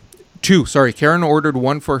see. Two, sorry. Karen ordered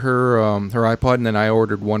one for her her iPod, and then I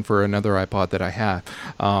ordered one for another iPod that I have.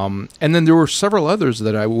 And then there were several others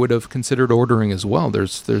that I would have considered ordering as well.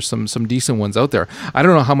 There's some decent ones out there. I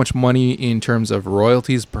don't know how much money in terms of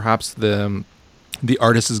royalties perhaps the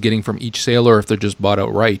artist is getting from each sale, or if they're just bought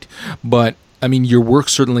outright. But I mean, your work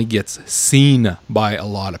certainly gets seen by a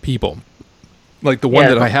lot of people. Like the one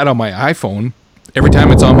Yeah. that I had on my iPhone, every time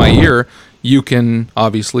it's on my ear, you can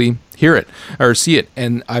obviously hear it or see it.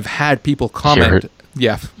 And I've had people comment. it.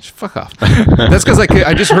 Yeah, fuck off. That's because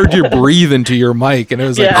I just heard you breathe into your mic, and it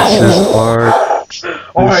was like, Yeah. oh,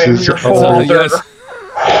 I am your father. yes.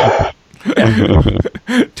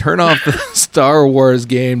 Turn off the Star Wars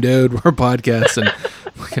game, dude. We're podcasting.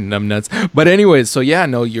 Fucking numbnuts. But anyways, so yeah,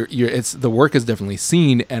 no, it's the work is definitely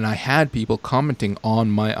seen, and I had people commenting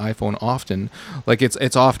on my iPhone often. Like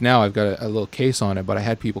it's off now. I've got a little case on it, but I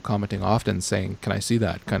had people commenting often saying, "Can I see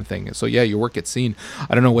that?" kind of thing. So yeah, your work gets seen.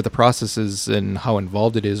 I don't know what the process is and how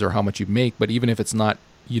involved it is or how much you make, but even if it's not,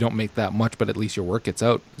 you don't make that much, but at least your work gets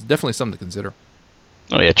out. It's definitely something to consider.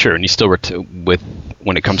 Oh yeah, true. And you still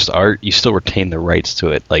when it comes to art, you still retain the rights to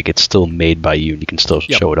it. Like it's still made by you, and you can still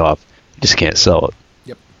Yep. show it off. You just can't sell it.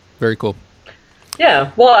 Yep, very cool.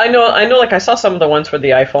 Yeah, well, I know. Like I saw some of the ones for the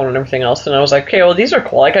iPhone and everything else, and I was like, okay, well, these are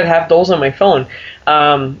cool. I could have those on my phone.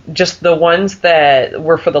 Just the ones that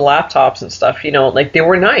were for the laptops and stuff, you know, like they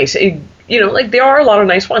were nice. Like there are a lot of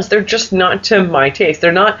nice ones. They're just not to my taste.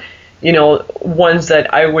 They're not, ones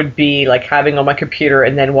that I would be like having on my computer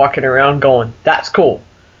and then walking around going, that's cool.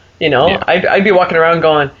 Yeah. I'd be walking around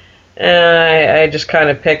going, I just kind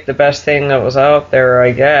of picked the best thing that was out there,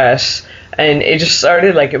 I guess. And it just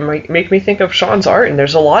started, like, it might make me think of Sean's art, and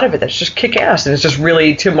there's a lot of it that's just kick-ass, and it's just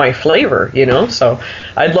really to my flavor, So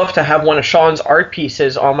I'd love to have one of Sean's art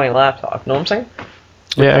pieces on my laptop. Know what I'm saying?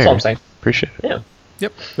 Yeah, That's all I'm saying. Appreciate it. Yeah.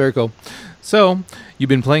 Yep, very cool. So, you've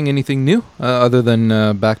been playing anything new other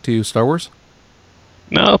than back to Star Wars?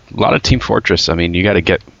 No, a lot of Team Fortress. I mean, you got to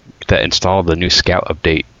get that installed. The new Scout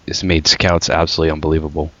update has made Scouts absolutely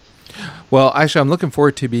unbelievable. Well, actually, I'm looking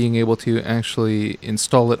forward to being able to actually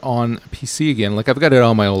install it on PC again. Like, I've got it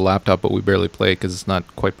on my old laptop, but we barely play it because it's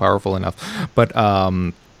not quite powerful enough. But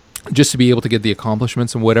just to be able to get the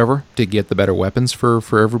accomplishments and whatever, to get the better weapons for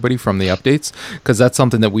everybody from the updates, because that's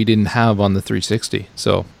something that we didn't have on the 360.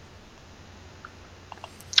 So,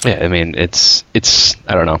 Yeah, I mean, it's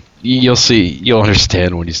I don't know. You'll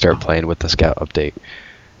understand when you start playing with the Scout update.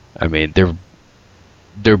 I mean,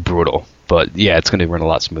 they're brutal, but yeah, it's going to run a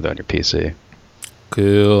lot smoother on your PC.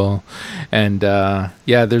 cool. And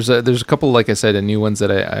yeah, there's a couple, like I said, new ones that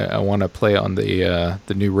I want to play on the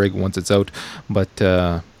new rig once it's out, but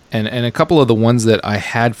and a couple of the ones that I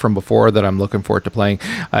had from before that I'm looking forward to playing.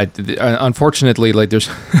 Unfortunately, like there's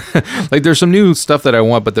there's some new stuff that I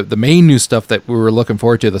want, but the main new stuff that we were looking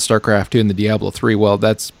forward to, the StarCraft 2 and the Diablo 3, well,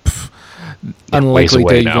 that's unlikely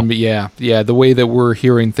to even be. Yeah, the way that we're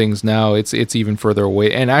hearing things now, it's even further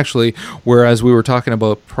away. And actually, whereas we were talking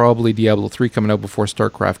about probably Diablo 3 coming out before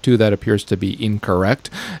StarCraft 2, that appears to be incorrect.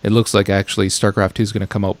 It looks like actually StarCraft 2 is going to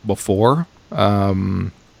come out before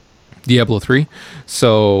Diablo 3,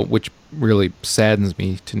 so which really saddens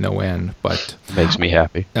me to no end, but Makes me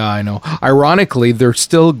happy. I know. Ironically, they're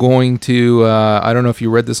still going to I don't know if you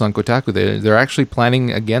read this on Kotaku, they're actually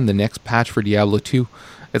planning again the next patch for Diablo 2.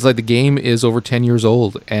 It's like the game is over 10 years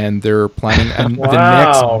old, and they're planning the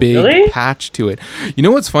next big really? patch to it. You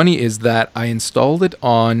know what's funny is that I installed it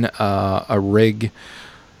on a rig.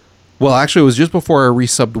 Well, actually, it was just before I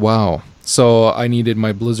resubbed WoW. So I needed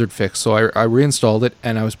my Blizzard fix. So I reinstalled it,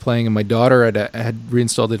 and I was playing, and my daughter had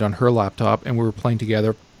reinstalled it on her laptop, and we were playing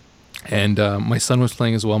together. And my son was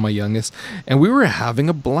playing as well, my youngest, and we were having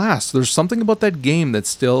a blast. There's something about that game that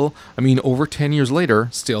still, I mean, over 10 years later,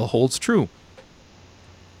 still holds true.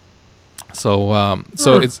 So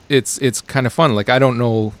it's kind of fun. Like, I don't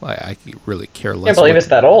know, I really care less. Can't believe it's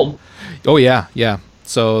that old. Oh yeah.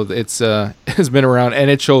 So it's has been around, and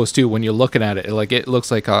it shows too when you're looking at it. Like it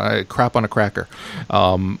looks like crap on a cracker,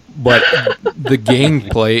 but the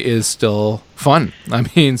gameplay is still fun. I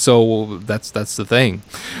mean, so that's the thing.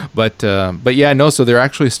 But yeah, no. So they're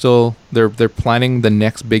actually still they're planning the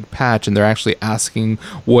next big patch, and they're actually asking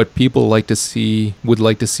what people would like to see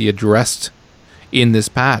addressed in this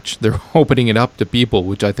patch. They're opening it up to people,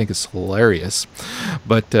 which I think is hilarious.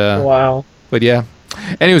 But Wow. But yeah.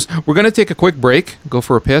 Anyways, we're going to take a quick break, go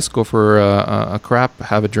for a piss, go for a crap,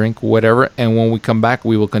 have a drink, whatever. And when we come back,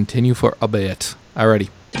 we will continue for a bit. Alrighty.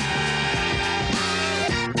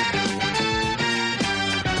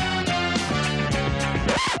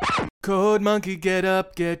 Code Monkey, get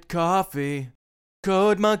up, get coffee.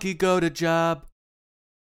 Code Monkey, go to job.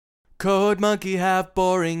 Code Monkey, have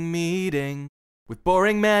boring meeting with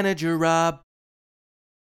boring manager Rob.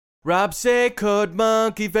 Rob say Code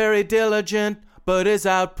Monkey very diligent, but his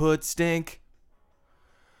output stink.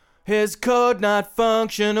 His code not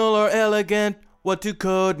functional or elegant. What do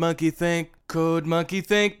Code Monkey think? Code Monkey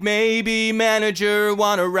think maybe manager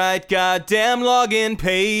wanna write goddamn login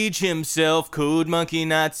page himself. Code Monkey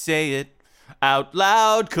not say it out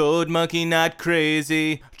loud. Code Monkey not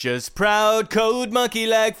crazy, just proud. Code Monkey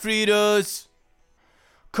like Fritos.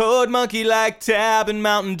 Code Monkey like Tab and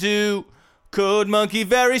Mountain Dew. Code Monkey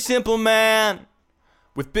very simple man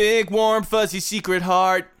with big warm fuzzy secret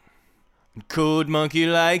heart. And Code Monkey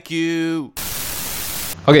like you.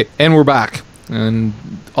 Okay, and we're back. And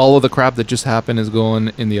all of the crap that just happened is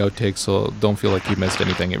going in the outtakes, so don't feel like you missed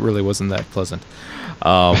anything. It really wasn't that pleasant.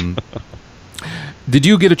 Did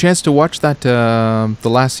you get a chance to watch that the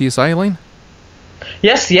last CSI, Elaine?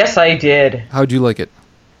 Yes, I did. How'd you like it?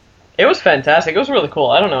 It was fantastic. It was really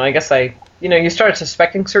cool. I don't know. I guess you start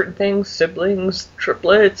suspecting certain things, siblings,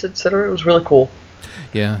 triplets, etc. It was really cool.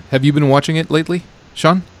 Yeah. Have you been watching it lately,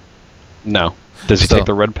 Sean? No. Does he take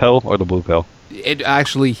the red pill or the blue pill? It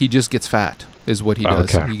actually, he just gets fat, is what he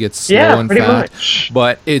does. Okay. He gets slow and pretty fat. much.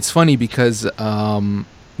 But it's funny because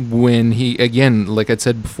when he, again, like I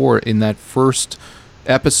said before, in that first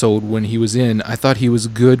episode when he was in, I thought he was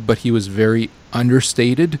good, but he was very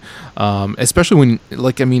understated. Especially when,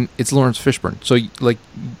 it's Lawrence Fishburne. So,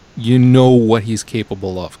 you know what he's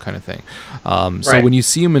capable of, kind of thing. So Right. when you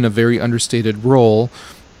see him in a very understated role,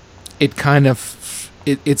 it kind of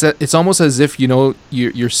it's almost as if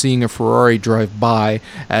you're seeing a Ferrari drive by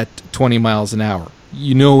at 20 miles an hour.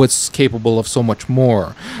 You know it's capable of so much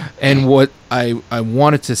more. And what I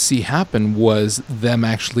wanted to see happen was them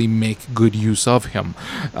actually make good use of him,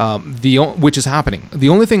 which is happening. The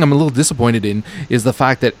only thing I'm a little disappointed in is the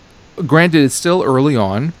fact that, granted, it's still early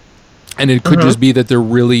on, and it could just be that they're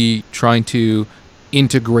really trying to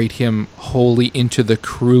integrate him wholly into the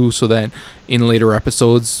crew so that in later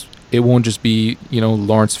episodes it won't just be,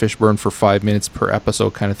 Lawrence Fishburne for 5 minutes per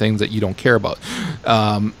episode kind of things that you don't care about.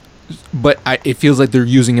 But it feels like they're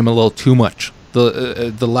using him a little too much.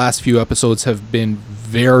 The last few episodes have been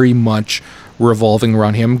very much revolving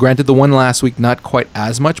around him. Granted, the one last week not quite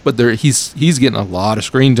as much, but he's getting a lot of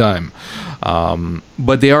screen time.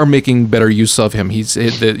 But they are making better use of him.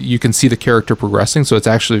 You can see the character progressing, so it's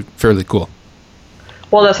actually fairly cool.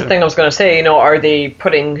 Well, that's the thing I was going to say. Are they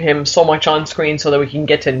putting him so much on screen so that we can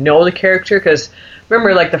get to know the character? Because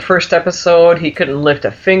remember, the first episode, he couldn't lift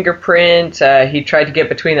a fingerprint. He tried to get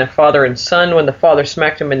between a father and son when the father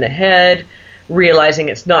smacked him in the head, realizing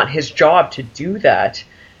it's not his job to do that.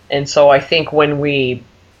 And so I think when they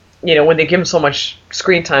give him so much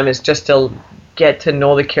screen time, is just to get to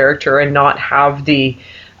know the character and not have the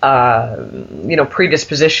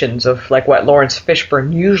predispositions of what Lawrence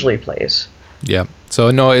Fishburne usually plays. Yeah.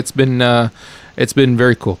 So no, it's been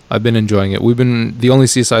very cool. I've been enjoying it. The only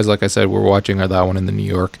CSIs, like I said, we're watching are that one in the New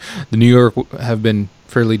York. The New York have been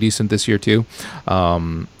fairly decent this year too.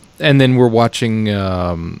 And then we're watching.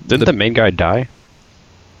 Didn't the main guy die?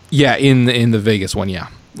 Yeah, in the Vegas one. Yeah.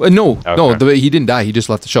 No, he didn't die. He just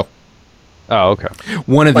left the show. Oh, okay.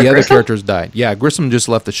 One of the other Grissom? characters died. Yeah, Grissom just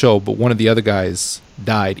left the show, but one of the other guys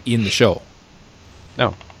died in the show.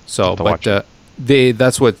 No. So, Watch but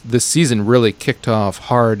that's what this season really kicked off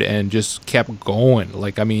hard and just kept going.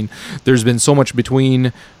 There's been so much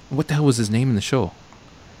between. What the hell was his name in the show?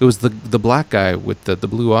 It was the black guy with the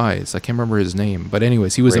blue eyes. I can't remember his name, but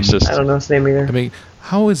anyways, he was Racist. I don't know his name either.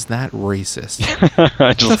 How is that racist?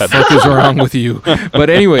 I just What the had fuck is wrong with you? But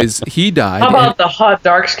anyways, he died. How about the hot,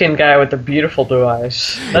 dark-skinned guy with the beautiful blue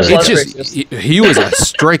eyes? That's It's less just racist. he was a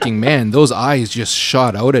striking man. Those eyes just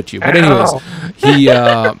shot out at you. But anyways, Ow.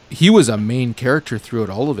 he was a main character throughout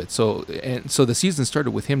all of it. So the season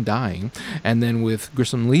started with him dying, and then with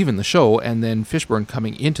Grissom leaving the show, and then Fishburne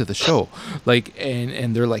coming into the show. Like,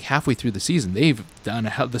 and they're like halfway through the season. They've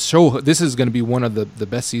done the show. This is going to be one of the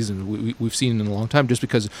best seasons we've seen in a long time, just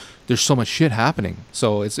because there's so much shit happening.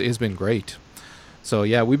 So it's been great. So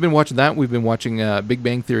yeah, we've been watching that. We've been watching Big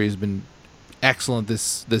Bang Theory has been excellent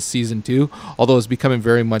this season too, although it's becoming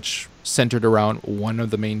very much centered around one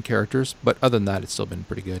of the main characters. But other than that, it's still been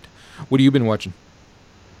pretty good. What have you been watching?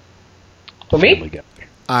 For me? Family Guy.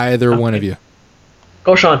 Either one of you.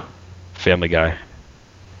 Go, Sean. Family Guy.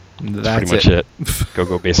 That's pretty much it.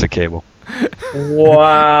 Go basic cable.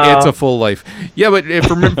 Wow. It's a full life. Yeah, but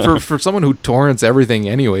for someone who torrents everything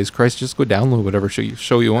anyways, Christ, just go download whatever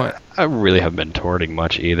show you want. I really haven't been torrenting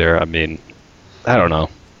much either. I mean, I don't know.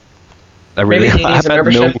 Maybe he needs a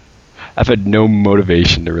membership. I've had no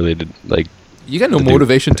motivation to really like. You got no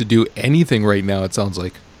motivation to do anything right now. It sounds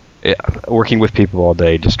like. Yeah, working with people all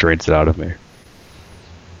day just drains it out of me.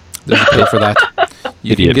 There's a pill for that.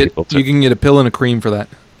 You can get a pill and a cream for that.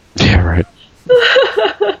 Yeah, right.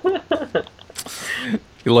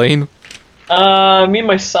 Elaine? Me,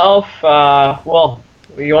 myself, well,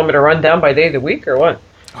 you want me to run down by day of the week or what?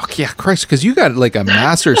 Oh, yeah, Christ, because you got like a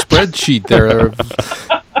master spreadsheet there.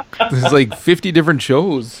 There's like 50 different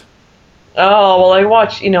shows. Oh, well, I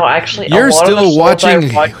watch, actually... You're still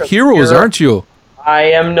watching Heroes, aren't you? I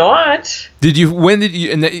am not. When did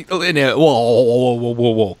you...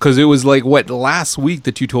 Whoa. Because it was like, what, last week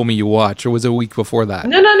that you told me you watched, or was it a week before that?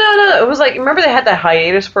 No. It was like, remember they had that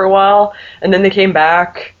hiatus for a while, and then they came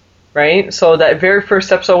back, right? So that very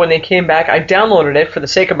first episode when they came back, I downloaded it for the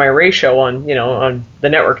sake of my ratio on, on the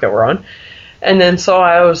network that we're on. And then so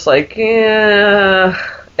I was like, yeah...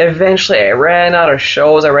 Eventually, I ran out of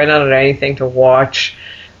shows. I ran out of anything to watch.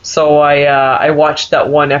 So I watched that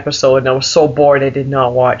one episode, and I was so bored I did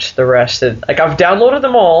not watch the rest. I've downloaded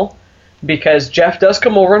them all because Jeff does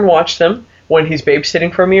come over and watch them when he's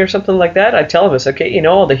babysitting for me or something like that. I tell him, it's okay,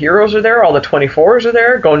 all the heroes are there, all the 24s are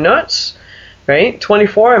there, go nuts, right?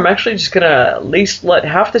 24, I'm actually just going to at least let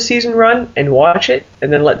half the season run and watch it,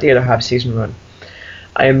 and then let the other half season run.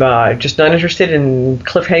 I'm just not interested in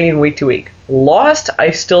cliffhanging week to week. Lost,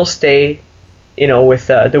 I still stay, with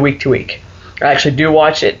the week to week. I actually do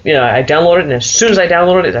watch it. I download it, and as soon as I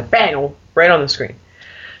download it, it's a bang, right on the screen.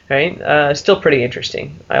 Right? Still pretty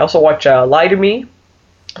interesting. I also watch Lie to Me.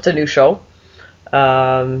 It's a new show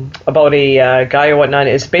about a guy or whatnot.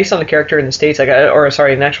 It's based on a character in the States, an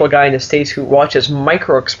actual guy in the States who watches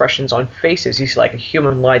micro expressions on faces. He's like a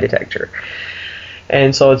human lie detector.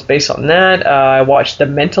 And so it's based on that. I watched The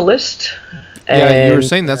Mentalist. Yeah, you were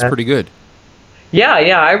saying that's pretty good. Yeah,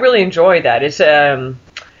 I really enjoyed that. It's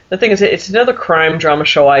the thing is, it's another crime drama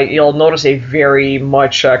show. You'll notice a very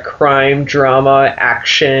much crime drama,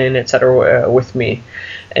 action, etc. With me.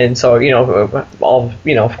 And so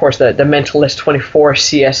of course the Mentalist, 24,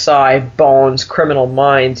 CSI, Bones, Criminal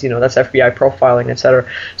Minds. That's FBI profiling, etc.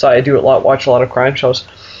 So I do watch a lot of crime shows.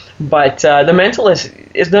 But The Mentalist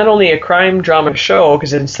is not only a crime drama show,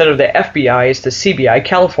 because instead of the FBI, it's the CBI,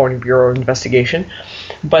 California Bureau of Investigation.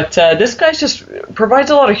 But this guy just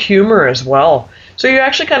provides a lot of humor as well. So you're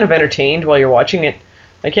actually kind of entertained while you're watching it.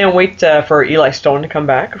 I can't wait for Eli Stone to come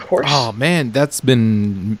back, of course. Oh, man, that's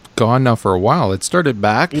been gone now for a while. It started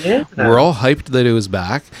back. Yeah. We're all hyped that it was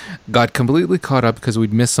back. Got completely caught up because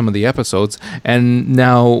we'd missed some of the episodes. And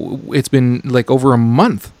now it's been like over a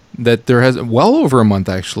month. That there has over a month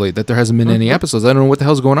actually that there hasn't been any episodes. I don't know what the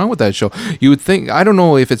hell's going on with that show. You would think, I don't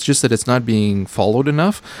know if it's just that it's not being followed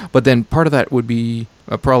enough, but then part of that would be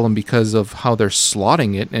a problem because of how they're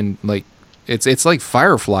slotting it, and like it's like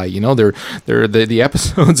Firefly, the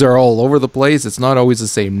episodes are all over the place. It's not always the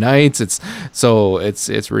same nights. It's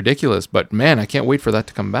ridiculous. But man, I can't wait for that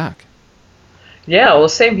to come back. Yeah, well,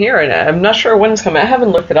 same here, and I'm not sure when it's coming. I haven't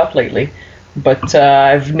looked it up lately, but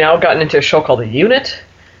I've now gotten into a show called The Unit.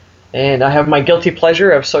 And I have my guilty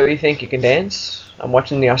pleasure of So You Think You Can Dance. I'm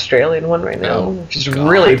watching the Australian one right now, which is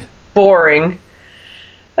really boring.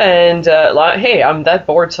 And, hey, I'm that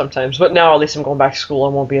bored sometimes. But now at least I'm going back to school. I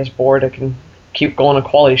won't be as bored. I can keep going on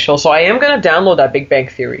quality shows. So I am going to download that Big Bang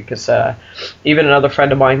Theory, because even another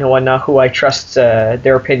friend of mine who I trust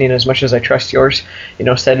their opinion as much as I trust yours,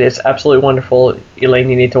 said it's absolutely wonderful. Elaine,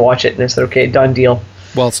 you need to watch it. And I said, okay, done deal.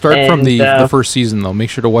 Well, start from the first season, though. Make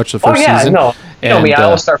sure to watch the first season. No. You know me, I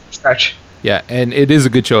always start from scratch. Yeah, and it is a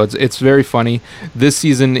good show. It's very funny. This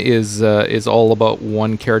season is all about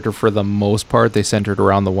one character for the most part. They centered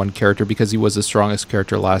around the one character because he was the strongest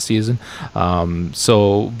character last season.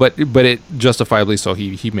 But it justifiably so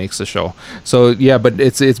he makes the show. So yeah, but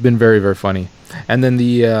it's been very, very funny. And then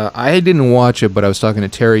I didn't watch it, but I was talking to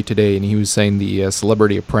Terry today, and he was saying the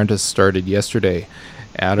Celebrity Apprentice started yesterday.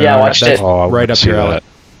 I watched it. Right up your alley.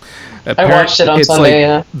 I watched it on Sunday.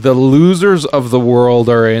 Like the losers of the world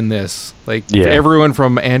are in this. Like everyone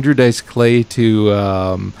from Andrew Dice Clay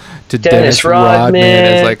to Dennis Rodman.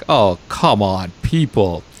 It's like, oh, come on,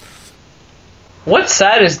 people. What's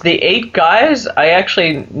sad is the 8 guys, I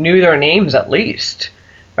actually knew their names at least.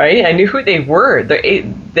 Right? I knew who they were. The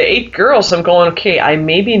eight girls, I'm going, okay, I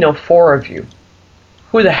maybe know 4 of you.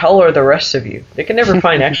 Who the hell are the rest of you? They can never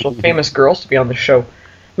find actual famous girls to be on the show.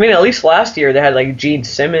 I mean, at least last year they had like Gene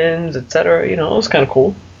Simmons, etc. You know, it was kind of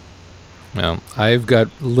cool. Well, I've got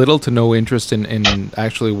little to no interest in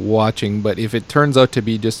actually watching, but if it turns out to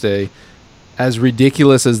be just as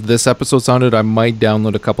ridiculous as this episode sounded, I might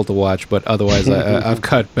download a couple to watch, but otherwise I've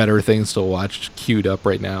got better things to watch queued up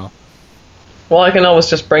right now. Well, I can always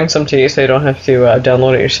just bring some to you so you don't have to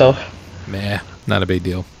download it yourself. Nah, not a big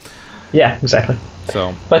deal. Yeah, exactly.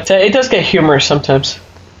 So, but it does get humorous sometimes.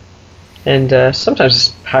 And sometimes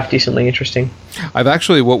it's half decently interesting.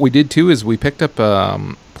 What we did too is we picked up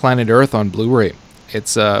Planet Earth on Blu-ray.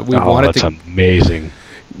 It's that's amazing.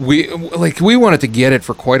 We wanted to get it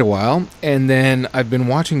for quite a while, and then I've been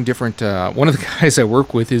watching different. One of the guys I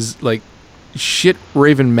work with is like shit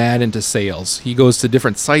raving mad into sales. He goes to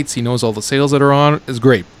different sites. He knows all the sales that are on. It's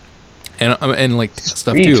great, and like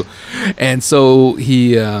stuff too. And so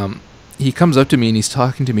he comes up to me and he's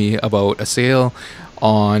talking to me about a sale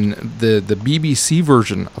on the BBC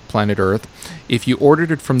version of Planet Earth. If you ordered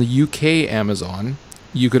it from the UK Amazon,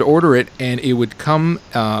 you could order it and it would come.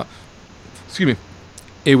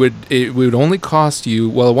 It would only cost you.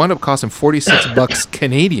 Well, it wound up costing $46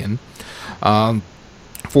 Canadian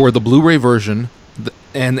for the Blu-ray version,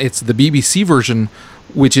 and it's the BBC version,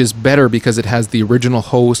 which is better because it has the original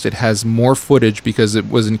host. It has more footage because it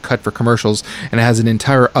wasn't cut for commercials, and it has an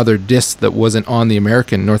entire other disc that wasn't on the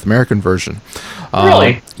North American version.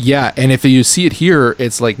 Really? Yeah, and if you see it here,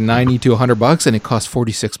 it's like $90 to $100, and it costs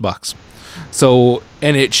 $46. So,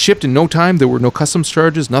 and it shipped in no time. There were no customs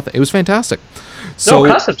charges, nothing. It was fantastic. So,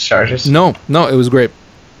 no customs charges? No, it was great.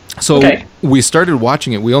 So we started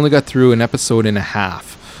watching it. We only got through an episode and a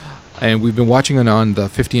half, and we've been watching it on the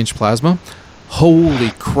 50-inch plasma.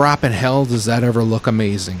 Holy crap in hell, does that ever look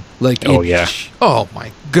amazing. Like, oh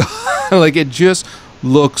my God. Like, it just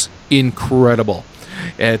looks incredible.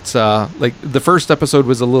 It's like the first episode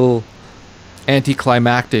was a little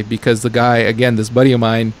anticlimactic because the guy, again, this buddy of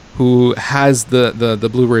mine who has the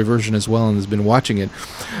Blu-ray version as well and has been watching it,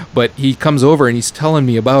 but he comes over and he's telling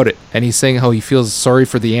me about it, and he's saying how he feels sorry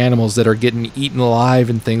for the animals that are getting eaten alive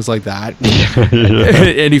and things like that.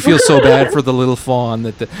 And he feels so bad for the little fawn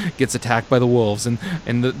that gets attacked by the wolves, and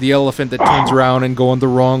the elephant that turns around and going the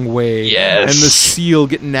wrong way, and the seal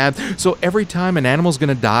getting nabbed. So every time an animal's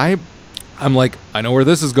gonna die, I'm like, I know where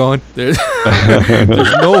this is going. There's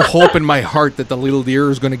no hope in my heart that the little deer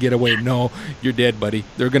is going to get away. No, you're dead, buddy.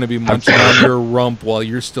 They're going to be munching on your rump while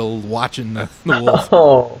you're still watching the wolf.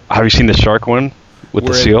 Oh. Have you seen the shark one with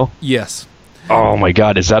the seal? Yes. Oh my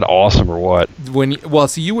God, is that awesome or what?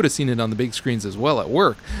 You would have seen it on the big screens as well at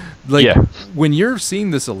work. Like, when you're seeing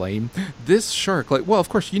this, Elaine, this shark, like, well, of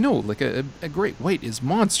course, like a great white is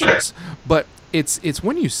monstrous, but it's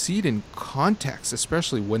when you see it in context,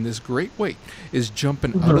 especially when this great white is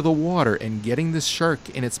jumping out of the water and getting this shark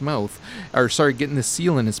in its mouth, getting the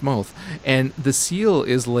seal in its mouth, and the seal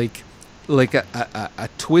is like a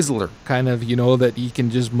Twizzler kind of, that you can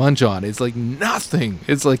just munch on. It's like nothing.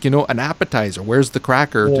 It's like, an appetizer. Where's the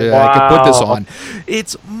cracker I could put this on?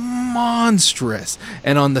 It's monstrous.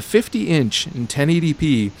 And on the 50-inch in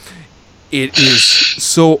 1080p, it is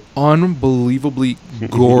so unbelievably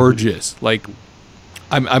gorgeous. Like,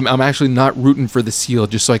 I'm actually not rooting for the seal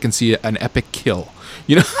just so I can see an epic kill.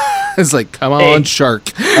 It's like, come on,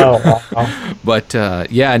 shark. Oh, wow. But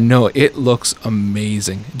it looks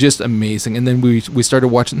amazing, just amazing. And then we started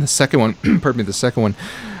watching the second one. The second one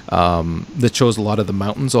that shows a lot of the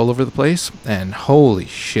mountains all over the place. And holy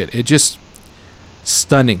shit, it just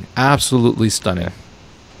stunning, absolutely stunning.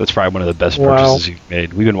 That's probably one of the best purchases you've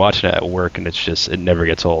made. We've been watching it at work, and it never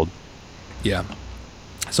gets old. Yeah.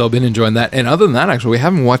 So I've been enjoying that. And other than that, actually, we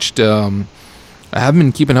haven't watched. I haven't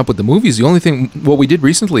been keeping up with the movies. The only thing, what we did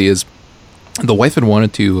recently is the wife had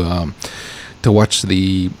wanted to watch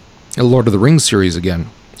the Lord of the Rings series again.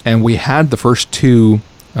 And we had the first 2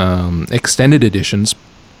 extended editions.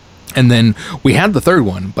 And then we had the third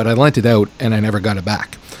one, but I lent it out and I never got it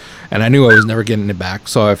back. And I knew I was never getting it back.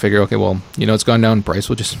 So I figured, okay, well, it's gone down in price.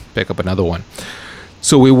 We'll just pick up another one.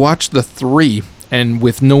 So we watched the 3 and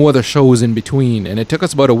with no other shows in between. And it took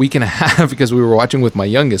us about a week and a half because we were watching with my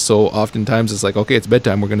youngest. So oftentimes it's like, okay, it's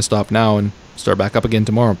bedtime. We're going to stop now and start back up again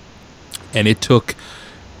tomorrow. And it took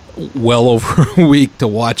well over a week to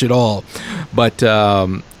watch it all. But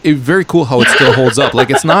it's very cool how it still holds up. Like,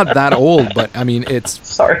 it's not that old, but I mean, it's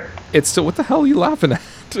still, what the hell are you laughing at?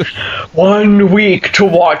 1 week to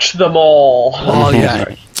watch them all. Oh,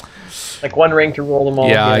 yeah. Like one ring to roll them all.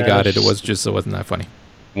 Yeah, I got it. It wasn't that funny.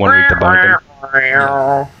 1 week to buy them.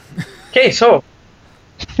 Okay, so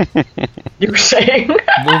you were saying?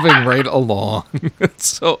 Moving right along.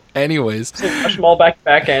 So, anyways. So watch them all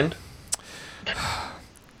back end.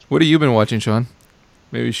 What have you been watching, Sean?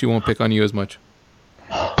 Maybe she won't pick on you as much.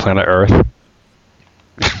 Planet Earth.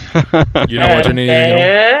 You don't watch anything?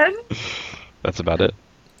 And That's about it.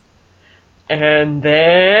 and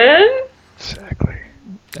then Exactly.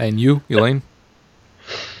 And you, Elaine?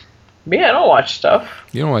 me, I don't watch stuff.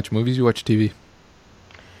 You don't watch movies, you watch TV.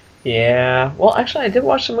 Yeah. Well, actually, I did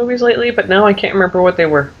watch some movies lately, but now I can't remember what they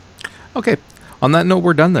were. Okay. On that note,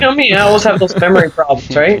 we're done then. You know me, I always have those memory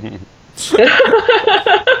problems, right?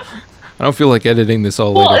 I don't feel like editing this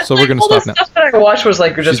all later, so we're going to stop now. The stuff that I watched was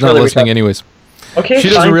like just She's not really listening anyways. Okay, She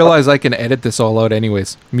doesn't fine. realize I can edit this all out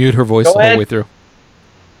anyways. Mute her voice Go the whole ahead. way through.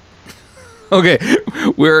 Okay,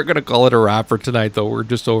 we're going to call it a wrap for tonight, though. We're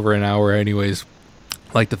just over an hour anyways.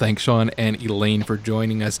 I'd like to thank Sean and Elaine for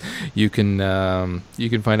joining us. You can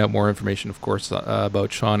find out more information, of course,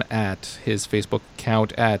 about Sean at his Facebook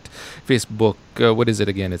account at Facebook. What is it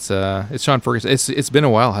again? It's Sean Ferguson. It's been a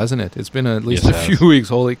while, hasn't it? It's been at least Yes, a few weeks.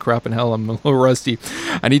 Holy crap in hell! I'm a little rusty.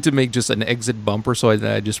 I need to make just an exit bumper so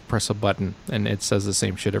I just press a button and it says the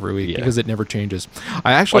same shit every week because it never changes.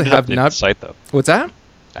 I actually have update not. the site though. What's that?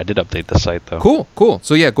 I did update the site though. Cool.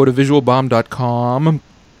 So yeah, go to visualbomb.com.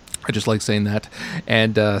 I just like saying that.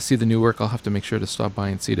 And see the new work. I'll have to make sure to stop by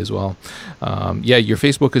and see it as well. Yeah, your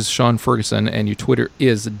Facebook is Sean Ferguson, and your Twitter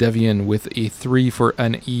is Devian with a 3 for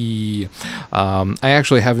an E. I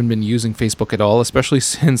actually haven't been using Facebook at all, especially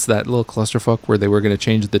since that little clusterfuck where they were going to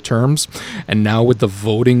change the terms. And now with the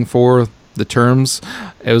voting for the terms,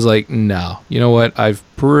 it was like, no. You know what? I've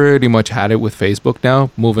pretty much had it with Facebook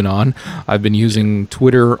now. Moving on. I've been using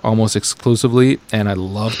Twitter almost exclusively, and I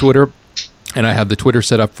love Twitter. And I have the Twitter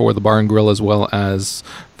set up for the Bar and Grill as well as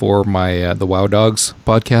for my the Wow Dogs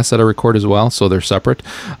podcast that I record as well. So they're separate.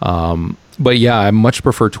 But yeah, I much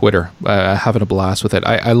prefer Twitter. Having a blast with it.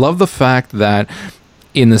 I love the fact that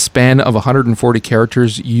in the span of 140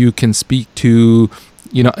 characters, you can speak to,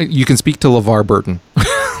 LeVar Burton.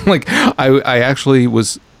 Like I actually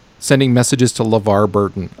was sending messages to LeVar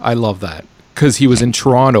Burton. I love that because he was in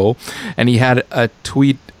Toronto and he had a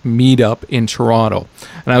tweet meetup in Toronto,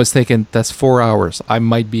 and I was thinking that's 4 hours. I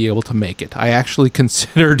might be able to make it. I actually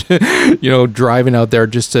considered, driving out there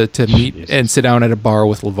just to meet and sit down at a bar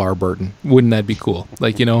with LeVar Burton. Wouldn't that be cool?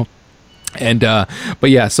 And but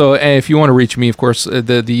yeah, so if you want to reach me, of course,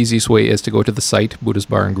 the easiest way is to go to the site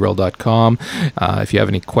buddhistbarandgrill.com. If you have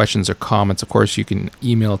any questions or comments, of course, you can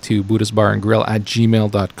email to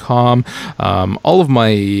buddhistbarandgrill@gmail.com. All of my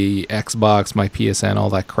Xbox, my PSN, all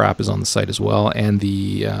that crap is on the site as well, and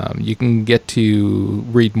you can get to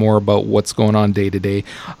read more about what's going on day to day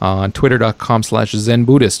on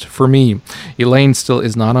twitter.com/ZenBuddhist. For me, Elaine still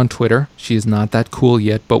is not on Twitter. She is not that cool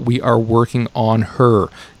yet, but we are working on her.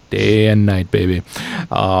 Day and night, baby.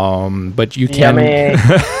 But you can.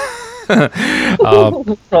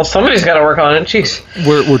 Well, somebody's got to work on it. Jeez.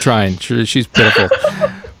 We're trying. She's pitiful.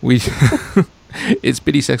 It's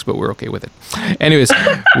pity sex, but we're okay with it. Anyways,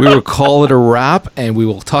 we will call it a wrap, and we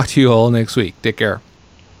will talk to you all next week. Take care.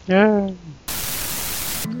 Yeah.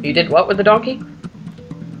 You did what with the donkey?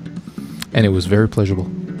 And it was very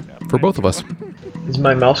pleasurable for both of us. Is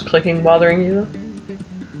my mouse clicking bothering you?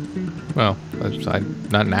 Well,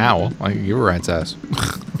 not now. You were rat's ass.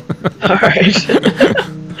 All right.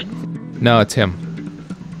 No, it's him.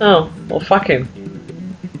 Oh, well, fuck him.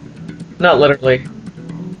 Not literally.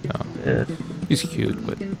 No. Yeah. He's cute,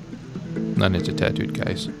 but not into tattooed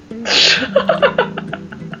guys.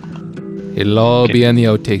 It'll all be on the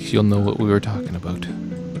outtakes. You'll know what we were talking about.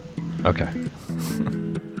 Okay.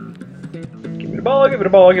 Give me the ball, give me the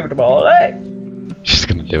ball, give me the ball. Hey! She's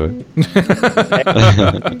gonna do it.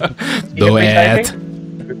 Do it.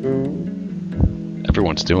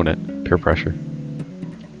 Everyone's doing it. Peer pressure.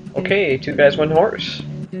 Okay, 2 guys, 1 horse.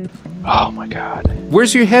 Oh my god.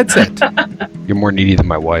 Where's your headset? You're more needy than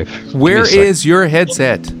my wife. Where is your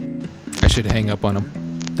headset? I should hang up on him.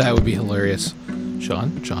 That would be hilarious.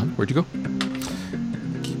 Sean, where'd you go?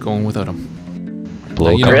 Keep going without him.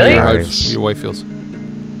 Blow You know Really? how your wife feels.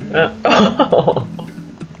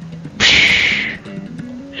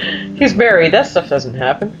 He's married. That stuff doesn't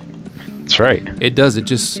happen. That's right. It does. It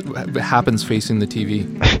just happens facing the TV.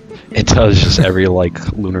 It does just every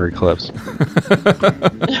lunar eclipse.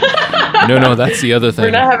 No, that's the other thing.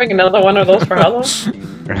 We're not having another one of those for Halloween.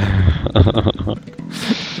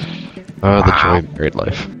 Oh, the joy of married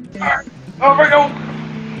life. Oh my god!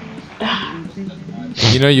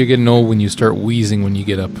 You know you're getting old when you start wheezing when you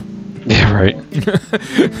get up. Yeah, right.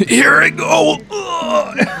 Here I go.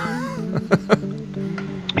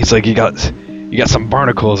 He's like, you got some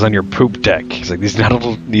barnacles on your poop deck. He's like, these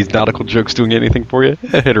nautical jokes doing anything for you?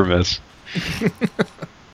 Hit or miss.